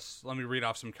read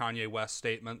off some Kanye West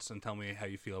statements and tell me how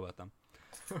you feel about them.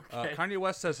 Okay. Kanye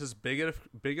West says his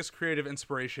biggest creative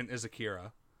inspiration is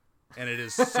Akira, and it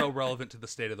is so relevant to the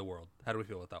state of the world. How do we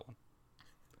feel about that one?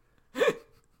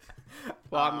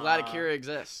 Well, I'm glad Akira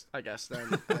exists, I guess,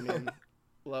 then. I mean,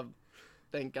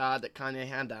 thank God that Kanye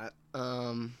had that.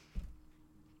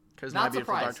 Because My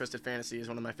Beautiful Dark Twisted Fantasy is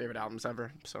one of my favorite albums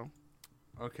ever, so.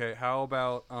 Okay, how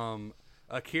about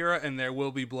Akira and There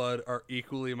Will Be Blood are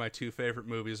equally my two favorite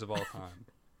movies of all time.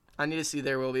 I need to see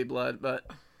There Will Be Blood, but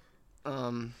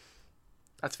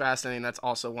that's fascinating. That's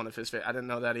also one of his favorite. I didn't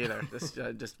know that either.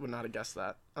 I just would not have guessed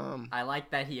that. I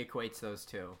like that he equates those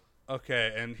two.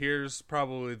 Okay, and here's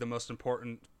probably the most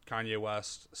important Kanye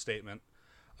West statement.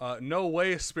 No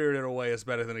way Spirited Away is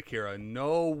better than Akira.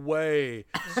 No way.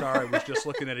 Sorry, I was just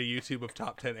looking at a YouTube of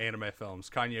top 10 anime films.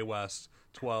 Kanye West,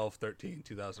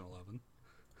 12/13/2011.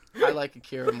 I like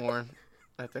Akira more,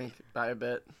 I think, by a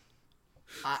bit.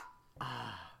 I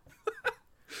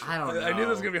don't know. I knew this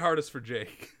was going to be hardest for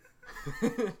Jake.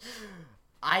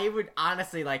 I would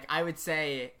honestly, I would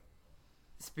say,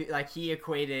 he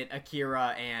equated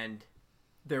Akira and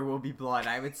There Will Be Blood.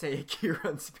 I would say Akira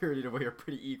and Spirited Away are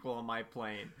pretty equal on my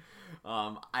plane.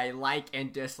 I like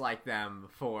and dislike them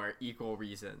for equal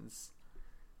reasons.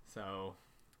 So,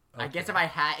 okay. I guess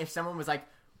if someone was like,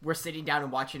 we're sitting down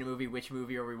and watching a movie, which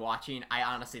movie are we watching? I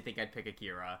honestly think I'd pick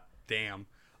Akira. Damn.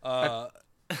 But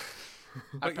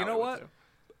you know what?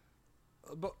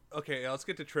 But, okay, let's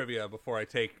get to trivia before I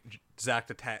take Zach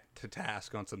to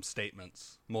task on some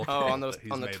statements. On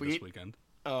the tweet? This weekend.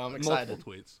 Oh, I'm excited.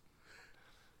 Multiple tweets.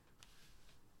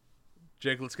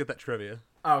 Jake, let's get that trivia.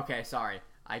 Okay, sorry.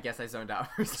 I guess I zoned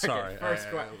out for a second.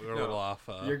 Sorry, we're a little off.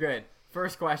 You're good.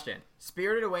 First question.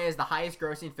 Spirited Away is the highest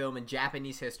grossing film in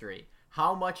Japanese history.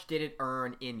 How much did it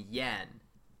earn in yen?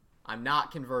 I'm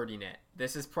not converting it.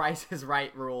 This is Price is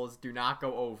Right rules. Do not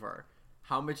go over.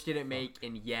 How much did it make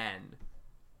in yen?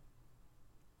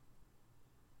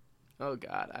 Oh,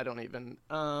 God. I don't even...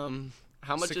 how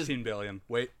much 16 billion.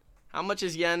 Wait. How much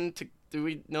is yen to... Do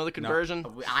we know the conversion?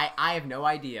 No. I have no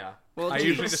idea. Well, I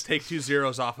usually just take 2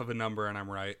 zeros off of a number and I'm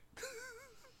right.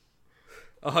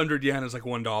 100 yen is like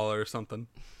 $1 or something.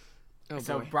 Oh,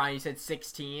 So boy. Brian, you said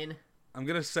 16. I'm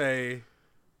gonna say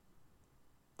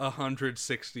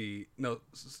 160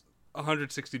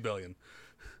 billion.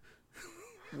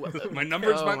 My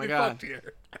numbers Oh might my be God. fucked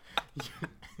here.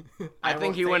 I won't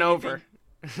think you say went anything. over.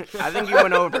 I think you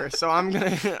went over. So I'm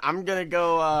gonna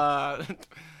go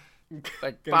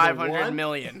like go 500 one?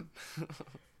 million.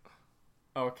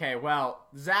 Okay, well,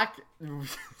 Zach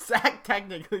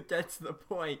technically gets the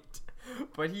point,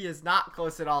 but he is not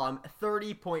close at all. I'm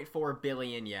 30.4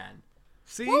 billion yen.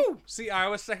 See, I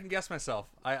always second guess myself.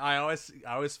 I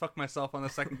always fuck myself on the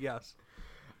second guess.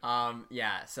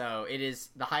 Yeah, so it is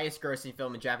the highest grossing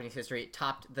film in Japanese history. It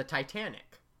topped The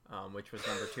Titanic, which was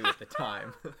number 2 at the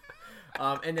time.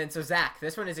 And then, so Zach,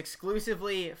 this one is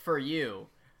exclusively for you.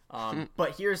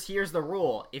 But here's the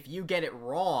rule. If you get it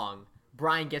wrong,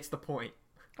 Brian gets the point.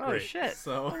 Oh Great. shit!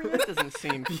 So That doesn't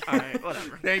seem. Alright,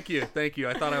 whatever. Thank you.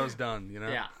 I thought I was done. You know.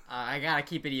 yeah, I gotta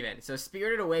keep it even. So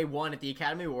Spirited Away won at the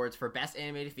Academy Awards for Best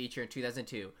Animated Feature in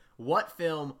 2002. What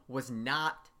film was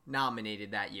not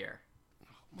nominated that year?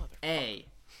 A.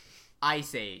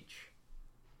 Ice Age.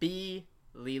 B.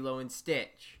 Lilo and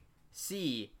Stitch.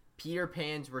 C. Peter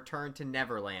Pan's Return to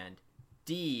Neverland.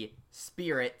 D.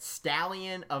 Spirit,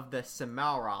 Stallion of the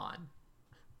Cimarron.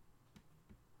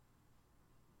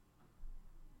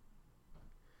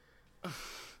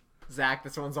 Zach,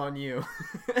 this one's on you.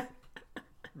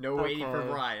 No waiting for Okay.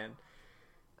 Brian.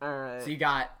 Alright. So you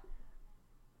got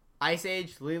Ice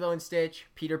Age, Lilo and Stitch,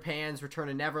 Peter Pan's Return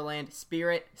to Neverland,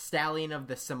 Spirit, Stallion of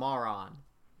the Cimarron.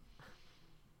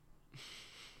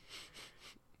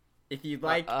 If you'd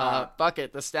like, Fuck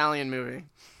it, the Stallion movie.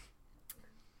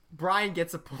 Brian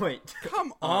gets a point.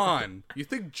 Come on. You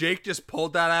think Jake just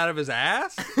pulled that out of his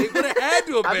ass? It would have had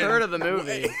to have I've been. heard of the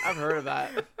movie. I've heard of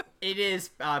that. It is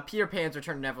Peter Pan's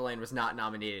Return to Neverland was not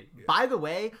nominated. By the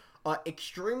way,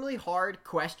 extremely hard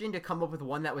question to come up with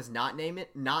one that was not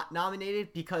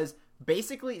nominated, because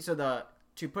basically, to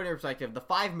put it in perspective, the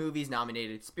 5 movies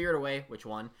nominated: Spirit Away, which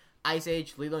won, Ice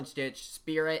Age, Lilo and Stitch,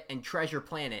 Spirit, and Treasure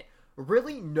Planet.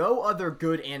 Really, no other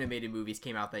good animated movies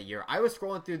came out that year. I was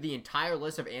scrolling through the entire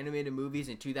list of animated movies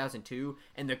in 2002,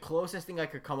 and the closest thing I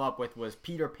could come up with was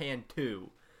Peter Pan 2.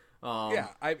 Yeah,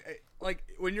 I like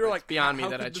when you're like Beyond me how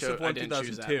that could I this chose. have won I didn't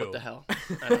choose that. 2002? What the hell?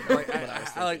 I don't know Like, what I was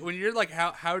I like thinking. when you're like,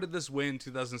 how did this win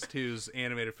 2002's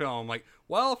animated film? I'm like,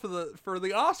 well, for the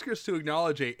Oscars to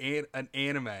acknowledge an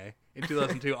anime in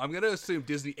 2002, I'm gonna assume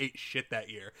Disney ate shit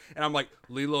that year. And I'm like,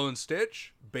 Lilo and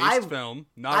Stitch, based film,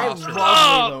 not I Oscar.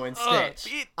 love Lilo and Stitch.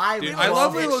 Pete, Dude, I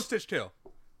love Lilo and it. Stitch too.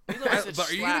 Lilo and Stitch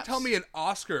But are you gonna slaps. tell me an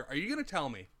Oscar? Are you gonna tell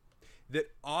me that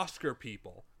Oscar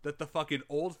people, that the fucking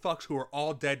old fucks who are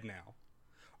all dead now,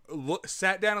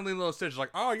 sat down and Lilo and Stitch like,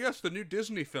 oh yes, the new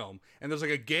Disney film, and there's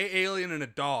like a gay alien and a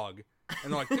dog,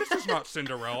 and they're like, this is not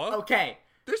Cinderella. Okay,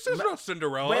 This is not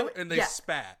Cinderella, wait, and they yeah.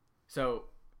 spat. so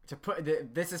to put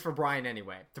this is for Brian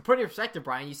anyway. To put it in perspective,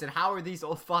 Brian, you said, how are these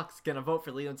old fucks gonna vote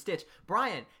for Lilo and Stitch?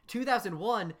 Brian,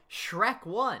 2001, Shrek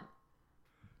won.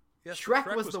 Yes,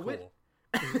 Shrek was the win- cool.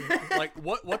 Like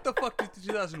what the fuck did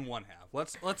 2001 have?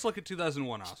 Let's look at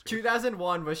 2001 Oscars.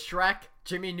 2001 was Shrek,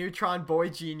 Jimmy Neutron, Boy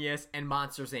Genius, and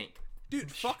Monsters Inc. Dude,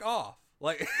 fuck off.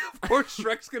 Like, of course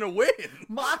Shrek's gonna win.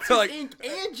 Monsters Like, Inc.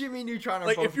 and Jimmy Neutron are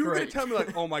like both if you were great. gonna tell me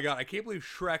like, oh my god, I can't believe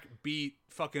Shrek beat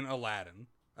fucking Aladdin,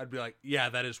 I'd be like, yeah,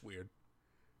 that is weird.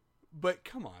 But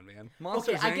come on, man.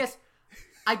 Monsters Okay, Inc.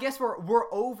 I guess we're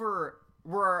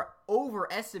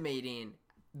overestimating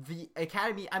the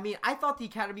Academy. I mean, I thought the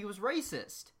Academy was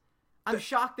racist. I'm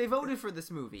shocked they voted for this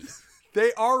movie.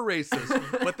 They are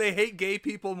racist, but they hate gay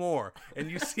people more.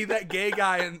 And you see that gay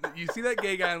guy in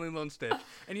Lilo and Stitch.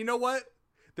 And you know what?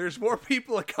 There's more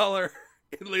people of color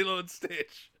in Lilo and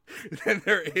Stitch than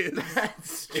there is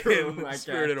That's true, in I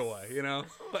Spirited guess. Away, you know?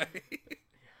 Like,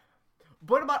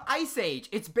 What about Ice Age?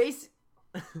 It's based.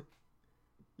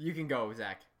 You can go,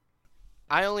 Zach.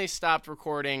 I only stopped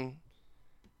recording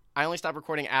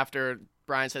after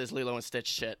Brian said his Lilo and Stitch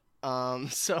shit.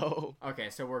 So Okay,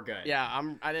 so we're good. yeah,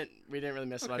 we didn't really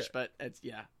miss Okay. much, but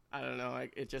I don't know.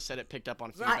 It just said it picked up on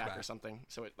Not feedback bad. or something,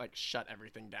 so it like shut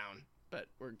everything down. But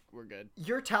we're good.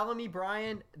 You're telling me,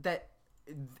 Brian, that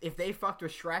if they fucked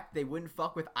with Shrek, they wouldn't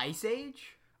fuck with Ice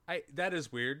Age? that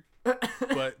is weird.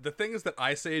 But the thing is that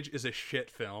Ice Age is a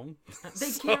shit film.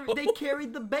 They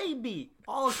carried the baby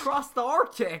all across the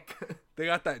Arctic. They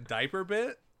got that diaper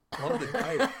bit. Love the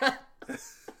diaper.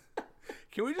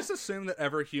 Can we just assume that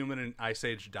every human in Ice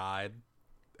Age died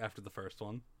after the first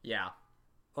one? Yeah.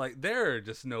 Like, there are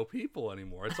just no people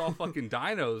anymore. It's all fucking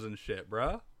dinos and shit,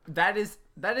 bruh. That is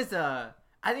a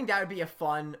I think that would be a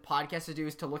fun podcast to do,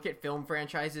 is to look at film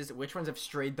franchises, which ones have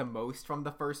strayed the most from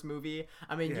the first movie.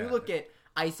 I mean, you look at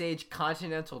Ice Age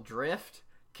Continental Drift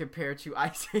compared to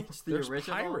Ice Age the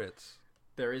original. Pirates.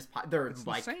 There's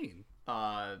like insane.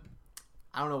 I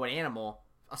don't know what animal.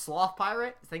 A sloth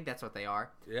pirate? I think that's what they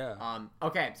are. Yeah.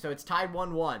 Okay, so it's tied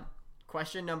 1-1.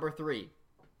 Question number 3.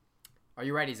 Are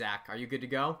you ready, Zach? Are you good to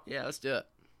go? Yeah, let's do it.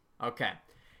 Okay.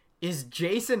 Is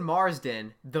Jason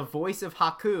Marsden, the voice of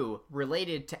Haku,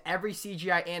 related to every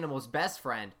CGI animal's best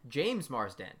friend, James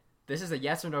Marsden? This is a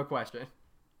yes or no question.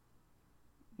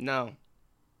 No.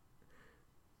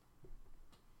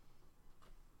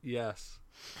 Yes.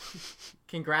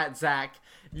 Congrats, Zach.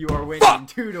 You are winning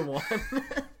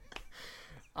 2-1.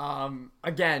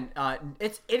 Again,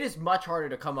 it is much harder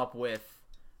to come up with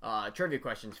trivia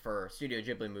questions for Studio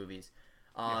Ghibli movies.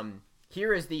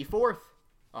 Here is the fourth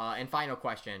and final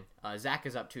question. Zach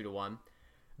is up 2-1.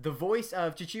 The voice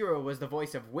of Chihiro was the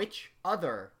voice of which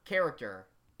other character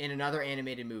in another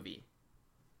animated movie?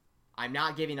 I'm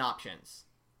not giving options.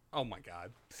 Oh my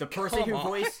god. The person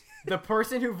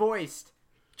who voiced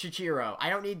Chihiro. I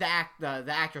don't need the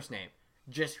actress name.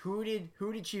 Just who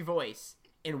did she voice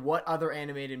in what other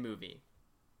animated movie?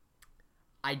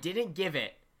 I didn't give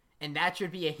it, and that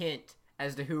should be a hint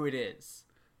as to who it is.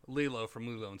 Lilo from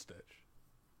Lilo and Stitch.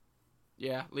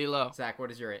 Yeah, Lilo. Zach, what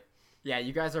is your it? Yeah,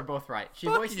 you guys are both right. She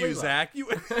Fuck voiced you, Lilo. Zach. You.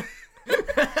 If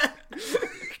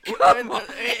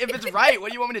it's right, what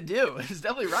do you want me to do? It's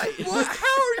definitely right. What? How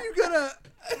are you gonna?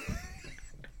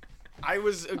 I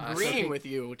was agreeing with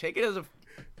you. Take it as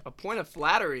a point of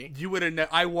flattery. You would have.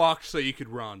 I walked so you could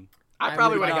run. I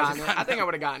probably would have gotten it. I think I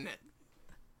would have gotten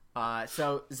it.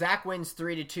 So Zach wins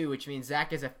 3-2, which means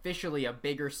Zach is officially a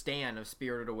bigger stan of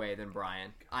Spirited Away than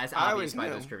Brian. As I always by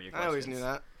knew. those trivia I always questions.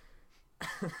 knew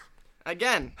that.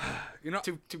 Again,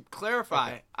 to clarify,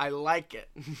 okay. I like it.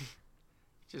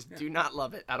 Just do not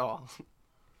love it at all.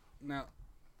 Now,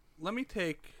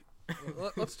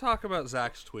 let's talk about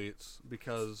Zach's tweets,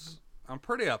 because I'm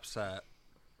pretty upset.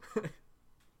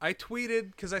 I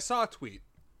tweeted because I saw a tweet,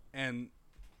 and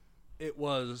it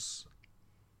was,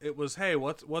 hey,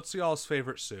 what's y'all's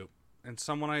favorite soup? And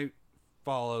someone I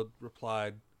followed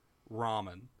replied,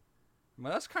 ramen.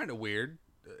 Well, that's kind of weird.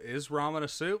 Is ramen a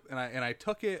soup? And I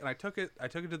took it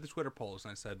to the Twitter polls,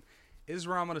 and I said, is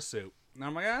ramen a soup? And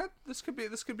I'm like, this could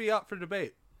be up for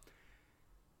debate.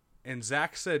 And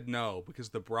Zach said no, because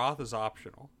the broth is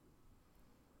optional.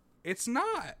 It's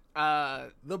not.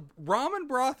 The ramen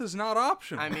broth is not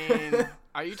optional. I mean,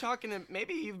 are you talking?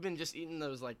 Maybe you've been just eating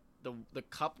those like the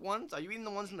cup ones. Are you eating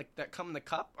the ones that come in the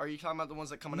cup? Or are you talking about the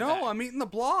ones that come in the bag? No, I'm eating the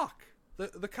block.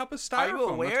 The cup is styrofoam. Are you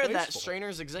aware that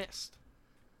strainers exist?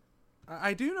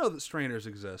 I do know that strainers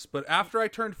exist, but after I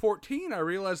turned 14, I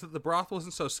realized that the broth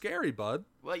wasn't so scary, bud.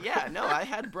 Well, yeah, no, I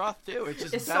had broth too. It's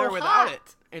just it's better so without hot.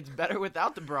 it. It's better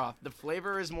without the broth. The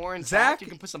flavor is more intact. Zach, you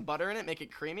can put some butter in it, make it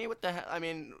creamy. What the hell? I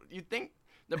mean, you'd think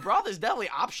the broth is definitely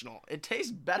optional. It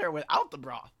tastes better without the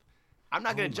broth. I'm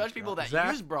not going to judge people that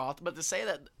use broth, but to say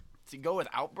that to go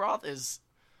without broth is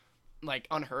like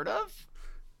unheard of.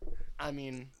 I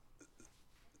mean,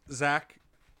 Zach,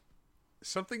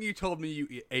 something you told me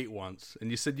you ate once, and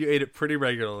you said you ate it pretty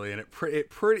regularly, and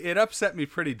it upset me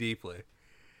pretty deeply.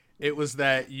 It was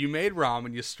that you made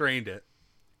ramen, you strained it,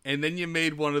 and then you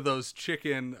made one of those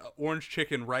orange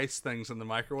chicken rice things in the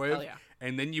microwave, hell yeah.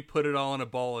 And then you put it all in a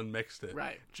bowl and mixed it.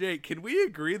 Right. Jake, can we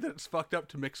agree that it's fucked up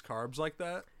to mix carbs like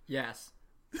that? Yes.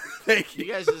 Thank you.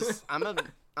 You guys just, I'm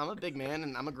a big man,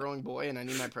 and I'm a growing boy, and I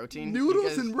need my protein.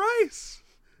 Noodles and rice.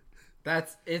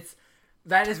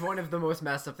 That is one of the most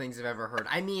messed up things I've ever heard.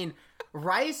 I mean,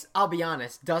 rice, I'll be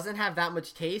honest, doesn't have that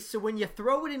much taste, so when you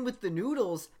throw it in with the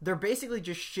noodles, they're basically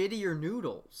just shittier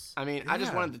noodles. I mean, I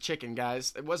just wanted the chicken,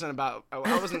 guys. It wasn't about, I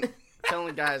wasn't telling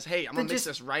the guys, hey, I'm going to mix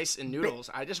this rice and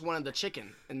noodles. I just wanted the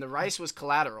chicken, and the rice was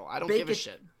collateral. I don't give a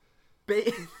shit.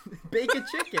 Bake a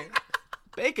chicken.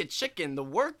 Bake a chicken, the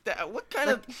work that, what kind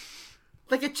of...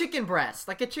 Like a chicken breast,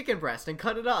 and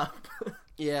cut it up.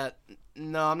 Yeah,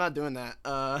 no, I'm not doing that.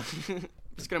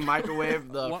 Just gonna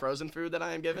microwave the frozen food that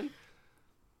I am given.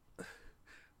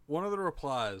 One of the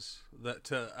replies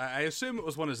that I assume it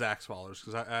was one of Zach's followers,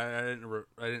 because I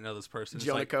didn't know this person.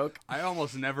 Jonah Coke. I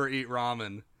almost never eat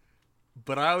ramen,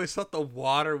 but I always thought the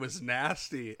water was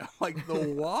nasty. I'm like, the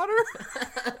water?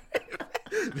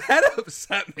 That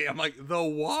upset me. I'm like, the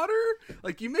water?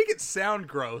 Like, you make it sound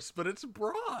gross, but it's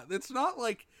broth. It's not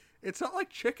like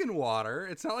chicken water.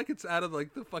 It's not like it's out of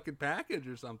like the fucking package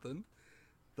or something.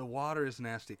 The water is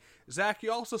nasty. Zach,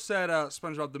 you also said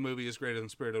SpongeBob the movie is greater than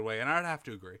Spirited Away, and I'd have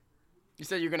to agree. You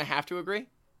said you're gonna have to agree?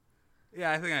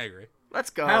 Yeah, I think I agree. Let's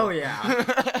go. Hell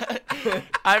yeah.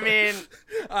 I mean,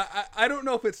 I don't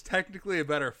know if it's technically a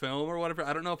better film or whatever.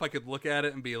 I don't know if I could look at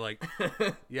it and be like,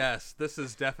 yes, this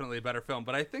is definitely a better film,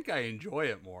 but I think I enjoy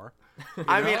it more.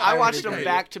 I watched them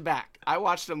back to back. I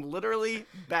watched them literally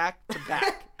back to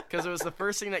back because it was the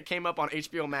first thing that came up on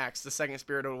HBO Max the second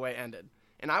Spirited Away ended.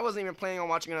 And I wasn't even planning on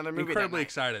watching another movie. Incredibly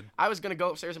excited. I was going to go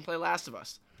upstairs and play Last of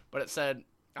Us, but it said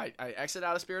I exited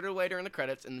out of Spirited Away during the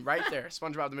credits, and right there,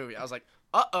 SpongeBob the movie. I was like,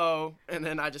 uh-oh, and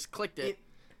then I just clicked it,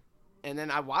 and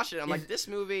then I watched it. I'm like, this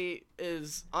movie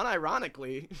is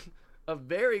unironically a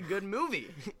very good movie.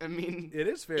 I mean, it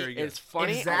is very good. It's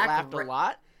funny. I laughed a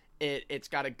lot. It's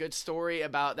got a good story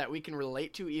about that we can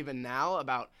relate to even now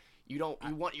about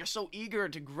you're so eager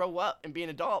to grow up and be an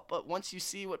adult, but once you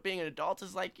see what being an adult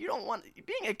is like, you don't want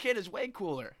being a kid is way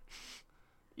cooler.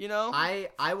 You know?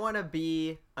 I want to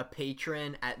be a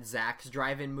patron at Zach's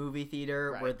drive-in movie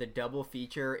theater where the double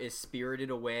feature is Spirited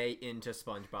Away into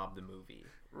SpongeBob the movie.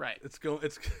 Right. It's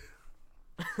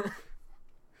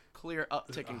clear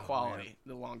uptick in quality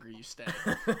the longer you stay.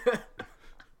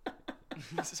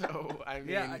 So, I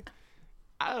mean,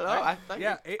 I don't know. I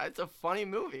think it's a funny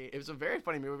movie. It was a very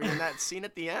funny movie. And that scene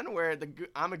at the end where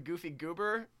I'm a goofy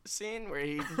goober scene where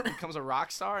he becomes a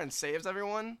rock star and saves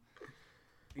everyone.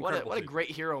 What a great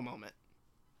hero moment.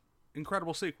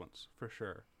 Incredible sequence, for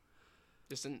sure.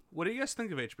 What do you guys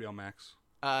think of HBO Max?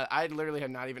 I literally have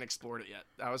not even explored it yet.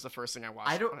 That was the first thing I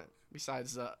watched on it,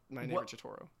 besides My Neighbor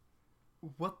Totoro.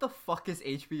 What the fuck is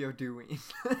HBO doing?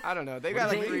 I don't know. They've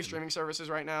got like 3 streaming services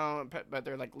right now, but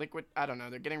they're like liquid. I don't know.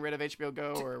 They're getting rid of HBO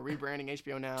Go or rebranding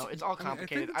HBO Now. It's all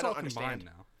complicated. I don't understand.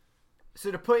 Now.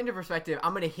 So to put into perspective,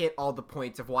 I'm going to hit all the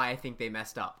points of why I think they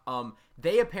messed up.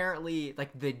 They apparently, like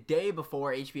the day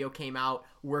before HBO came out,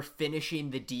 were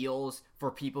finishing the deals for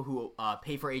people who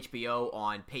pay for HBO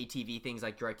on pay TV things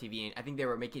like DirecTV. And I think they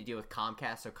were making a deal with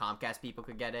Comcast so Comcast people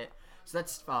could get it. So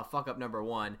that's fuck up number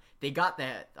one. They got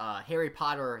the Harry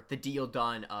Potter, the deal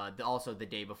done also the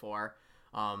day before.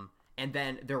 And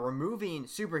then they're removing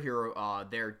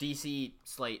superhero, their DC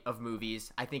slate of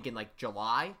movies, I think in like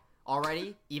July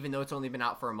already, even though it's only been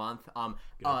out for a month.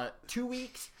 2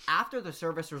 weeks after the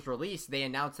service was released, they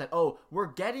announced that, we're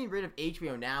getting rid of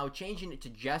HBO Now, changing it to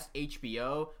just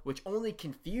HBO, which only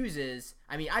confuses.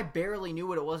 I mean, I barely knew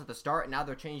what it was at the start, and now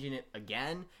they're changing it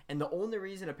again. And the only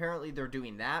reason apparently they're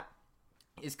doing that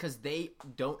is because they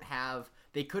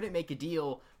couldn't make a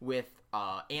deal with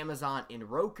Amazon and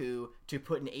Roku to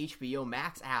put an HBO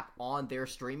Max app on their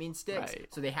streaming sticks. Right.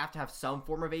 So they have to have some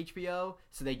form of HBO,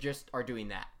 so they just are doing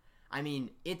that. I mean,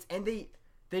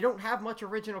 they don't have much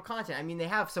original content. I mean, they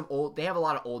have a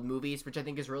lot of old movies, which I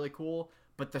think is really cool,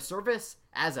 but the service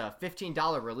as a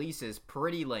 $15 release is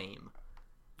pretty lame.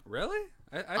 Really?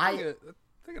 I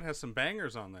think it has some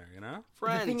bangers on there, you know?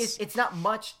 Friends. The thing is, it's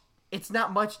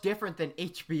not much different than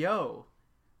HBO.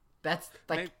 That's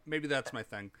like maybe that's my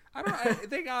thing. I don't.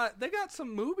 They got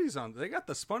some movies on. They got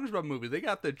the SpongeBob movie. They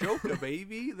got the Joker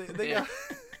baby. They got.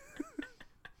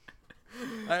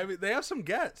 I mean, they have some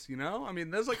gets. You know. I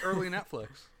mean, there's like early Netflix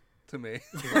to me.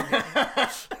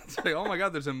 It's like, oh my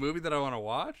god, there's a movie that I want to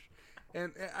watch,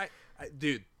 and I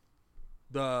dude,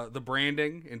 the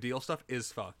branding and deal stuff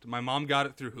is fucked. My mom got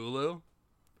it through Hulu.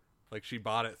 Like she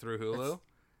bought it through Hulu.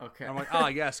 Okay. And I'm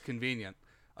like, yes, convenient.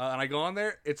 And I go on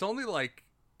there. It's only like,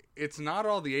 it's not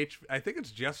all the I think it's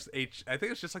just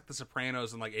like The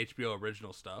Sopranos and like HBO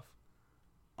original stuff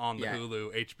on the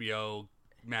Hulu HBO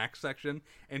Max section.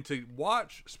 And to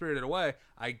watch Spirited Away,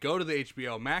 I go to the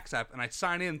HBO Max app and I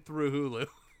sign in through Hulu.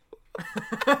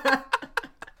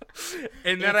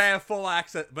 And then I have full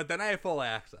access. But then I have full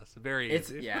access. Very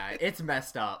easy. It's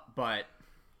messed up, but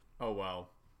oh well.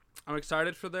 I'm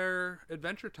excited for their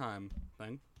Adventure Time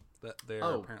thing that they're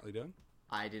apparently doing.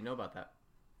 I didn't know about that.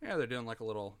 Yeah, they're doing like a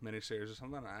little miniseries or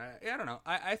something. I don't know.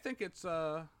 I think it's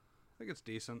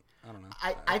decent. I don't know.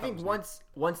 I think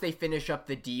once they finish up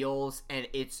the deals and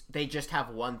they just have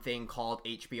one thing called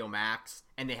HBO Max,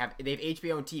 and they have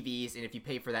HBO and TVs, and if you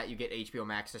pay for that, you get HBO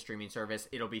Max, the streaming service.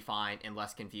 It'll be fine and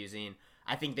less confusing.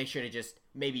 I think they should have just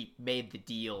maybe made the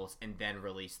deals and then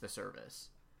released the service.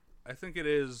 I think it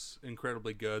is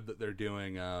incredibly good that they're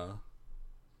doing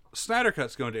Snyder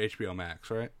Cut's going to HBO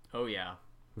Max, right? Oh yeah.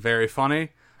 Very funny.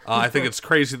 I think it's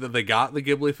crazy that they got the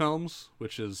Ghibli films,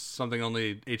 which is something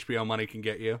only HBO money can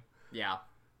get you. Yeah.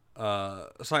 So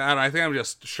I think I'm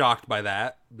just shocked by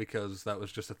that because that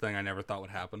was just a thing I never thought would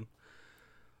happen.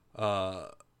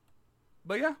 But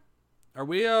yeah, are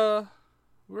we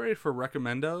ready for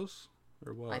recommendos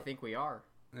or what? I think we are.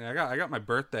 Yeah, I got my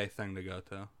birthday thing to go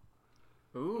to.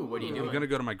 Ooh, what are you doing? I'm gonna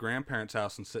go to my grandparents'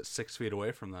 house and sit 6 feet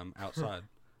away from them outside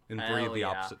and breathe the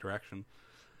opposite direction.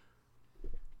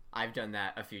 I've done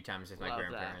that a few times with my Love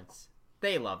grandparents.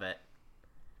 They love it.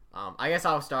 I guess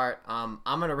I'll start. I'm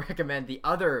gonna recommend the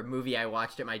other movie I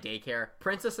watched at my daycare,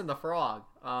 Princess and the Frog.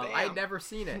 I'd never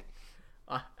seen it.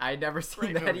 I'd never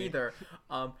seen that either.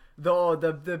 Though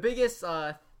the biggest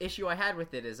issue I had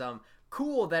with it is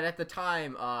cool that at the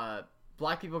time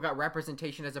black people got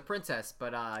representation as a princess,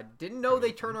 but didn't know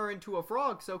they turn her into a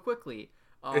frog so quickly.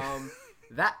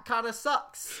 That kind of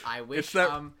sucks. I wish.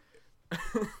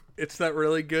 It's that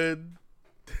really good.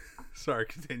 Sorry,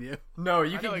 continue. No,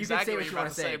 you can say what you want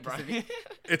to say, Brian.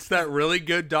 It's that really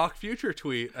good Doc Future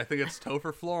tweet. I think it's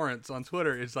Topher Florence on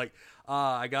Twitter. It's like,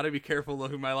 I got to be careful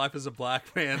living my life as a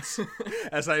black man,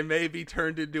 as I may be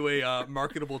turned into a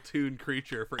marketable toon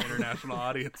creature for international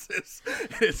audiences.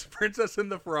 It's Princess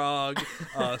and the Frog,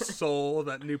 Soul,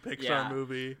 that new Pixar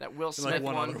movie. That Will Smith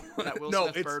one. That Will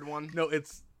Smith bird one. No,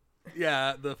 it's...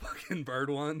 Yeah, the fucking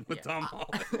bird one with Tom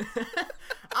Holland.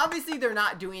 Obviously, they're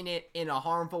not doing it in a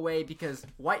harmful way because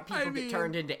white people get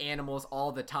turned into animals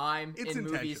all the time in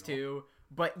movies too.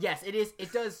 But yes, it is.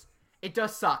 It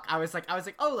does suck. I was like,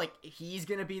 oh, like he's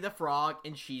gonna be the frog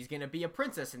and she's gonna be a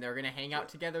princess and they're gonna hang out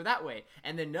together that way.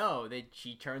 And then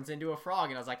she turns into a frog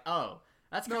and I was like, oh,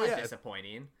 that's kind of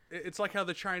disappointing. It's like how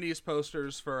the Chinese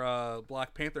posters for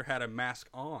Black Panther had a mask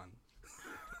on.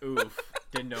 Oof,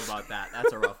 didn't know about that.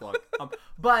 That's a rough look.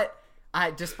 But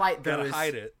despite those, gotta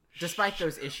hide it. Despite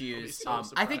those issues,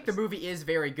 I think the movie is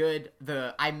very good.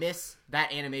 I miss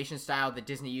that animation style that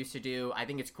Disney used to do. I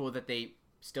think it's cool that they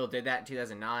still did that in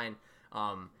 2009.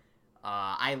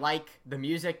 I like the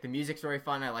music. The music's very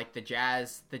fun. I like the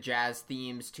jazz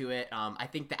themes to it. I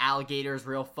think the alligator is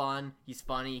real fun. He's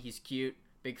funny. He's cute.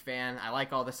 Big fan. I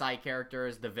like all the side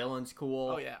characters. The villain's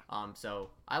cool. Oh yeah. So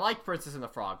I like Princess and the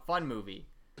Frog. Fun movie.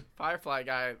 Firefly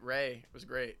guy Ray was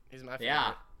great. He's my favorite.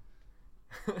 Yeah.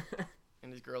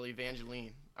 And his girl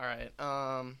Evangeline. All right.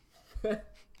 Let's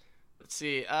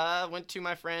see. Went to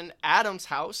my friend Adam's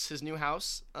house, his new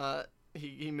house.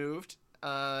 He moved,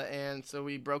 and so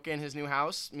we broke in his new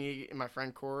house. Me and my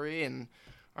friend Corey and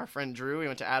our friend Drew. We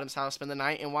went to Adam's house, spent the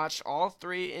night, and watched all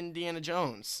 3 Indiana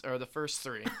Jones, or the first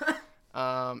 3,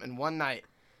 in one night.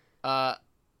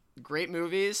 Great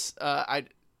movies.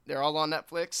 They're all on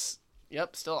Netflix.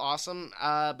 Yep, still awesome.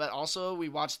 But also we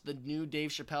watched the new Dave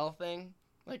Chappelle thing.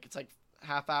 It's like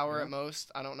half hour at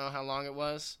most. I don't know how long it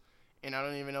was, and I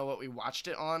don't even know what we watched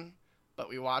it on, but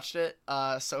we watched it.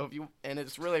 And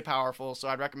it's really powerful. So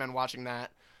I'd recommend watching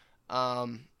that.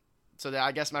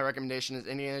 I guess my recommendation is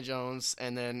Indiana Jones,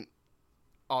 and then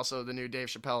also the new Dave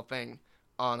Chappelle thing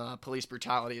on police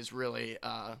brutality is really,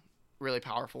 really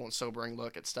powerful and sobering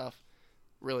look at stuff.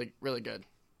 Really, really good.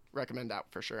 Recommend that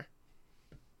for sure.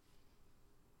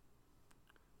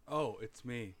 Oh, it's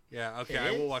me. Yeah, okay,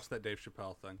 I will watch that Dave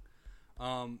Chappelle thing.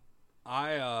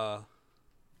 I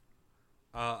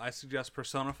suggest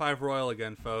Persona 5 Royal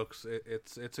again, folks.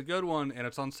 It's a good one, and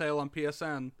it's on sale on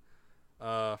PSN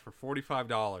for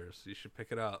 $45. You should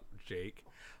pick it up, Jake,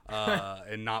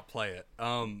 and not play it.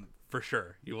 For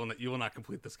sure. You will not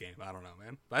complete this game. I don't know,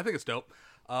 man. But I think it's dope.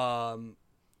 And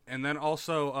then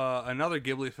also another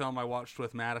Ghibli film I watched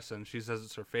with Madison. She says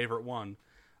it's her favorite one.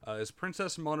 Is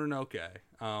Princess Mononoke.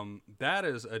 That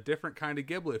is a different kind of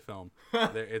Ghibli film.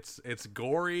 It's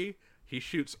gory. He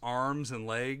shoots arms and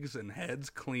legs and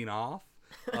heads clean off.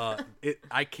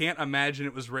 I can't imagine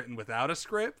it was written without a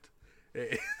script.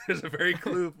 There's a very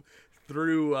clear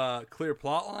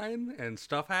plot line and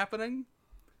stuff happening.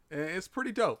 It's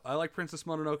pretty dope. I like Princess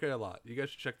Mononoke a lot. You guys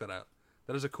should check that out.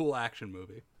 That is a cool action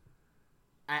movie.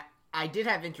 I did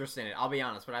have interest in it, I'll be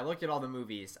honest. When I looked at all the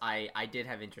movies, I did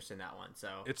have interest in that one. So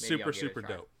it's super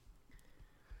dope.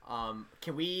 Are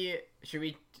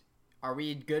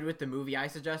we good with the movie I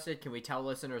suggested? Can we tell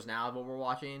listeners now what we're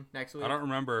watching next week? I don't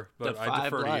remember, but I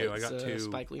defer to you. I got 2.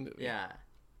 Spike Lee movie. Yeah.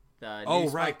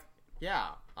 Right.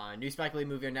 New Spike Lee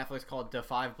movie on Netflix called The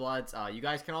Five Bloods. You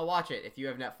guys can all watch it if you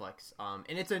have Netflix.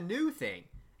 And it's a new thing.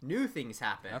 New things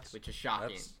happen, which is shocking.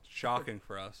 That's shocking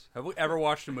for us. Have we ever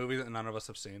watched a movie that none of us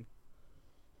have seen?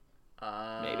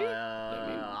 Maybe.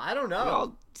 I don't know. We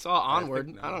all saw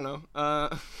Onward. I don't know.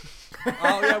 Oh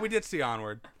yeah, we did see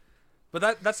Onward,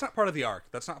 but that's not part of the arc.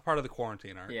 That's not part of the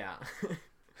quarantine arc. Yeah.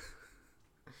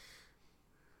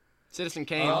 Citizen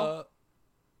Kane.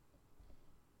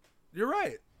 You're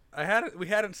right. We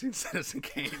hadn't seen Citizen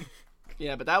Kane.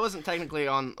 Yeah, but that wasn't technically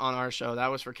on our show. That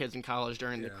was for kids in college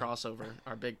during the crossover.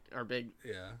 Our big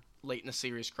late in the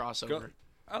series crossover.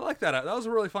 I like that. That was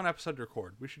a really fun episode to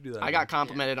record. We should do that. I got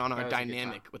complimented on our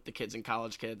dynamic with the kids and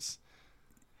college kids.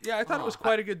 Yeah, I thought it was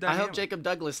quite a good dynamic. I hope Jacob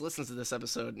Douglas listens to this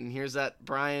episode and hears that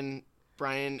Brian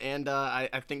Brian and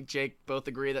I think Jake both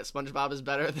agree that SpongeBob is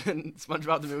better than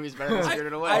SpongeBob the movie is better than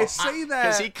Spirited Away. I say that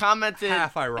because he commented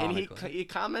half and ironically. he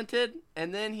commented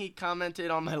and then he commented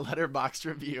on my Letterboxd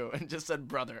review and just said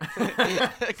brother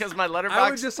because my Letterboxd. I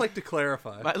would just like to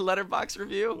clarify my Letterboxd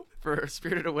review for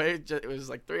Spirited Away. It was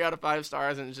like 3 out of 5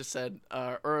 stars and it just said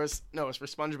it was for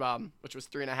SpongeBob, which was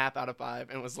 3.5 out of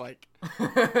 5 and was like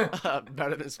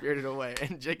better than Spirited Away.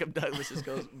 And Jacob Douglas just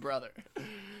goes brother.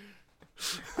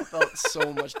 I felt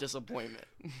so much disappointment.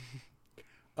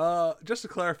 Just to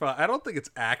clarify, I don't think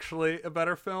it's actually a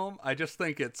better film. I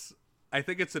think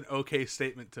it's an okay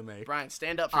statement to make. Brian,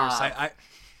 stand up for yourself.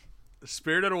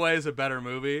 Spirited Away is a better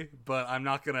movie, but I'm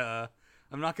not gonna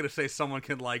say someone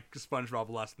can like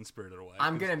SpongeBob less than Spirited Away.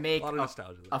 I'm gonna make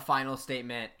a final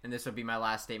statement, and this will be my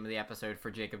last statement of the episode for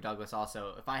Jacob Douglas.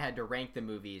 Also, if I had to rank the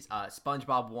movies,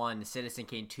 SpongeBob 1, Citizen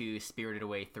Kane 2, Spirited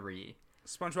Away 3.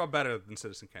 SpongeBob better than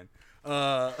Citizen Kane.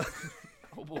 Oh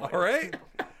boy! All right.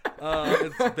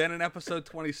 It's been an episode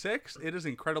 26. It is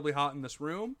incredibly hot in this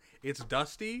room. It's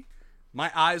dusty.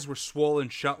 My eyes were swollen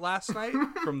shut last night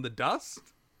from the dust.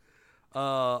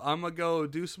 I'm gonna go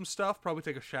do some stuff. Probably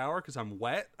take a shower because I'm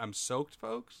wet. I'm soaked,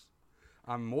 folks.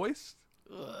 I'm moist.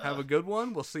 Have a good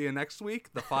one. We'll see you next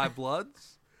week. The Five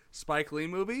Bloods, Spike Lee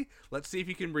movie. Let's see if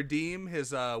he can redeem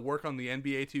his work on the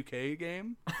NBA 2K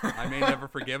game. I may never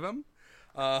forgive him.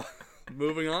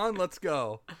 Moving on. Let's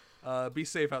go. Be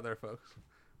safe out there, folks.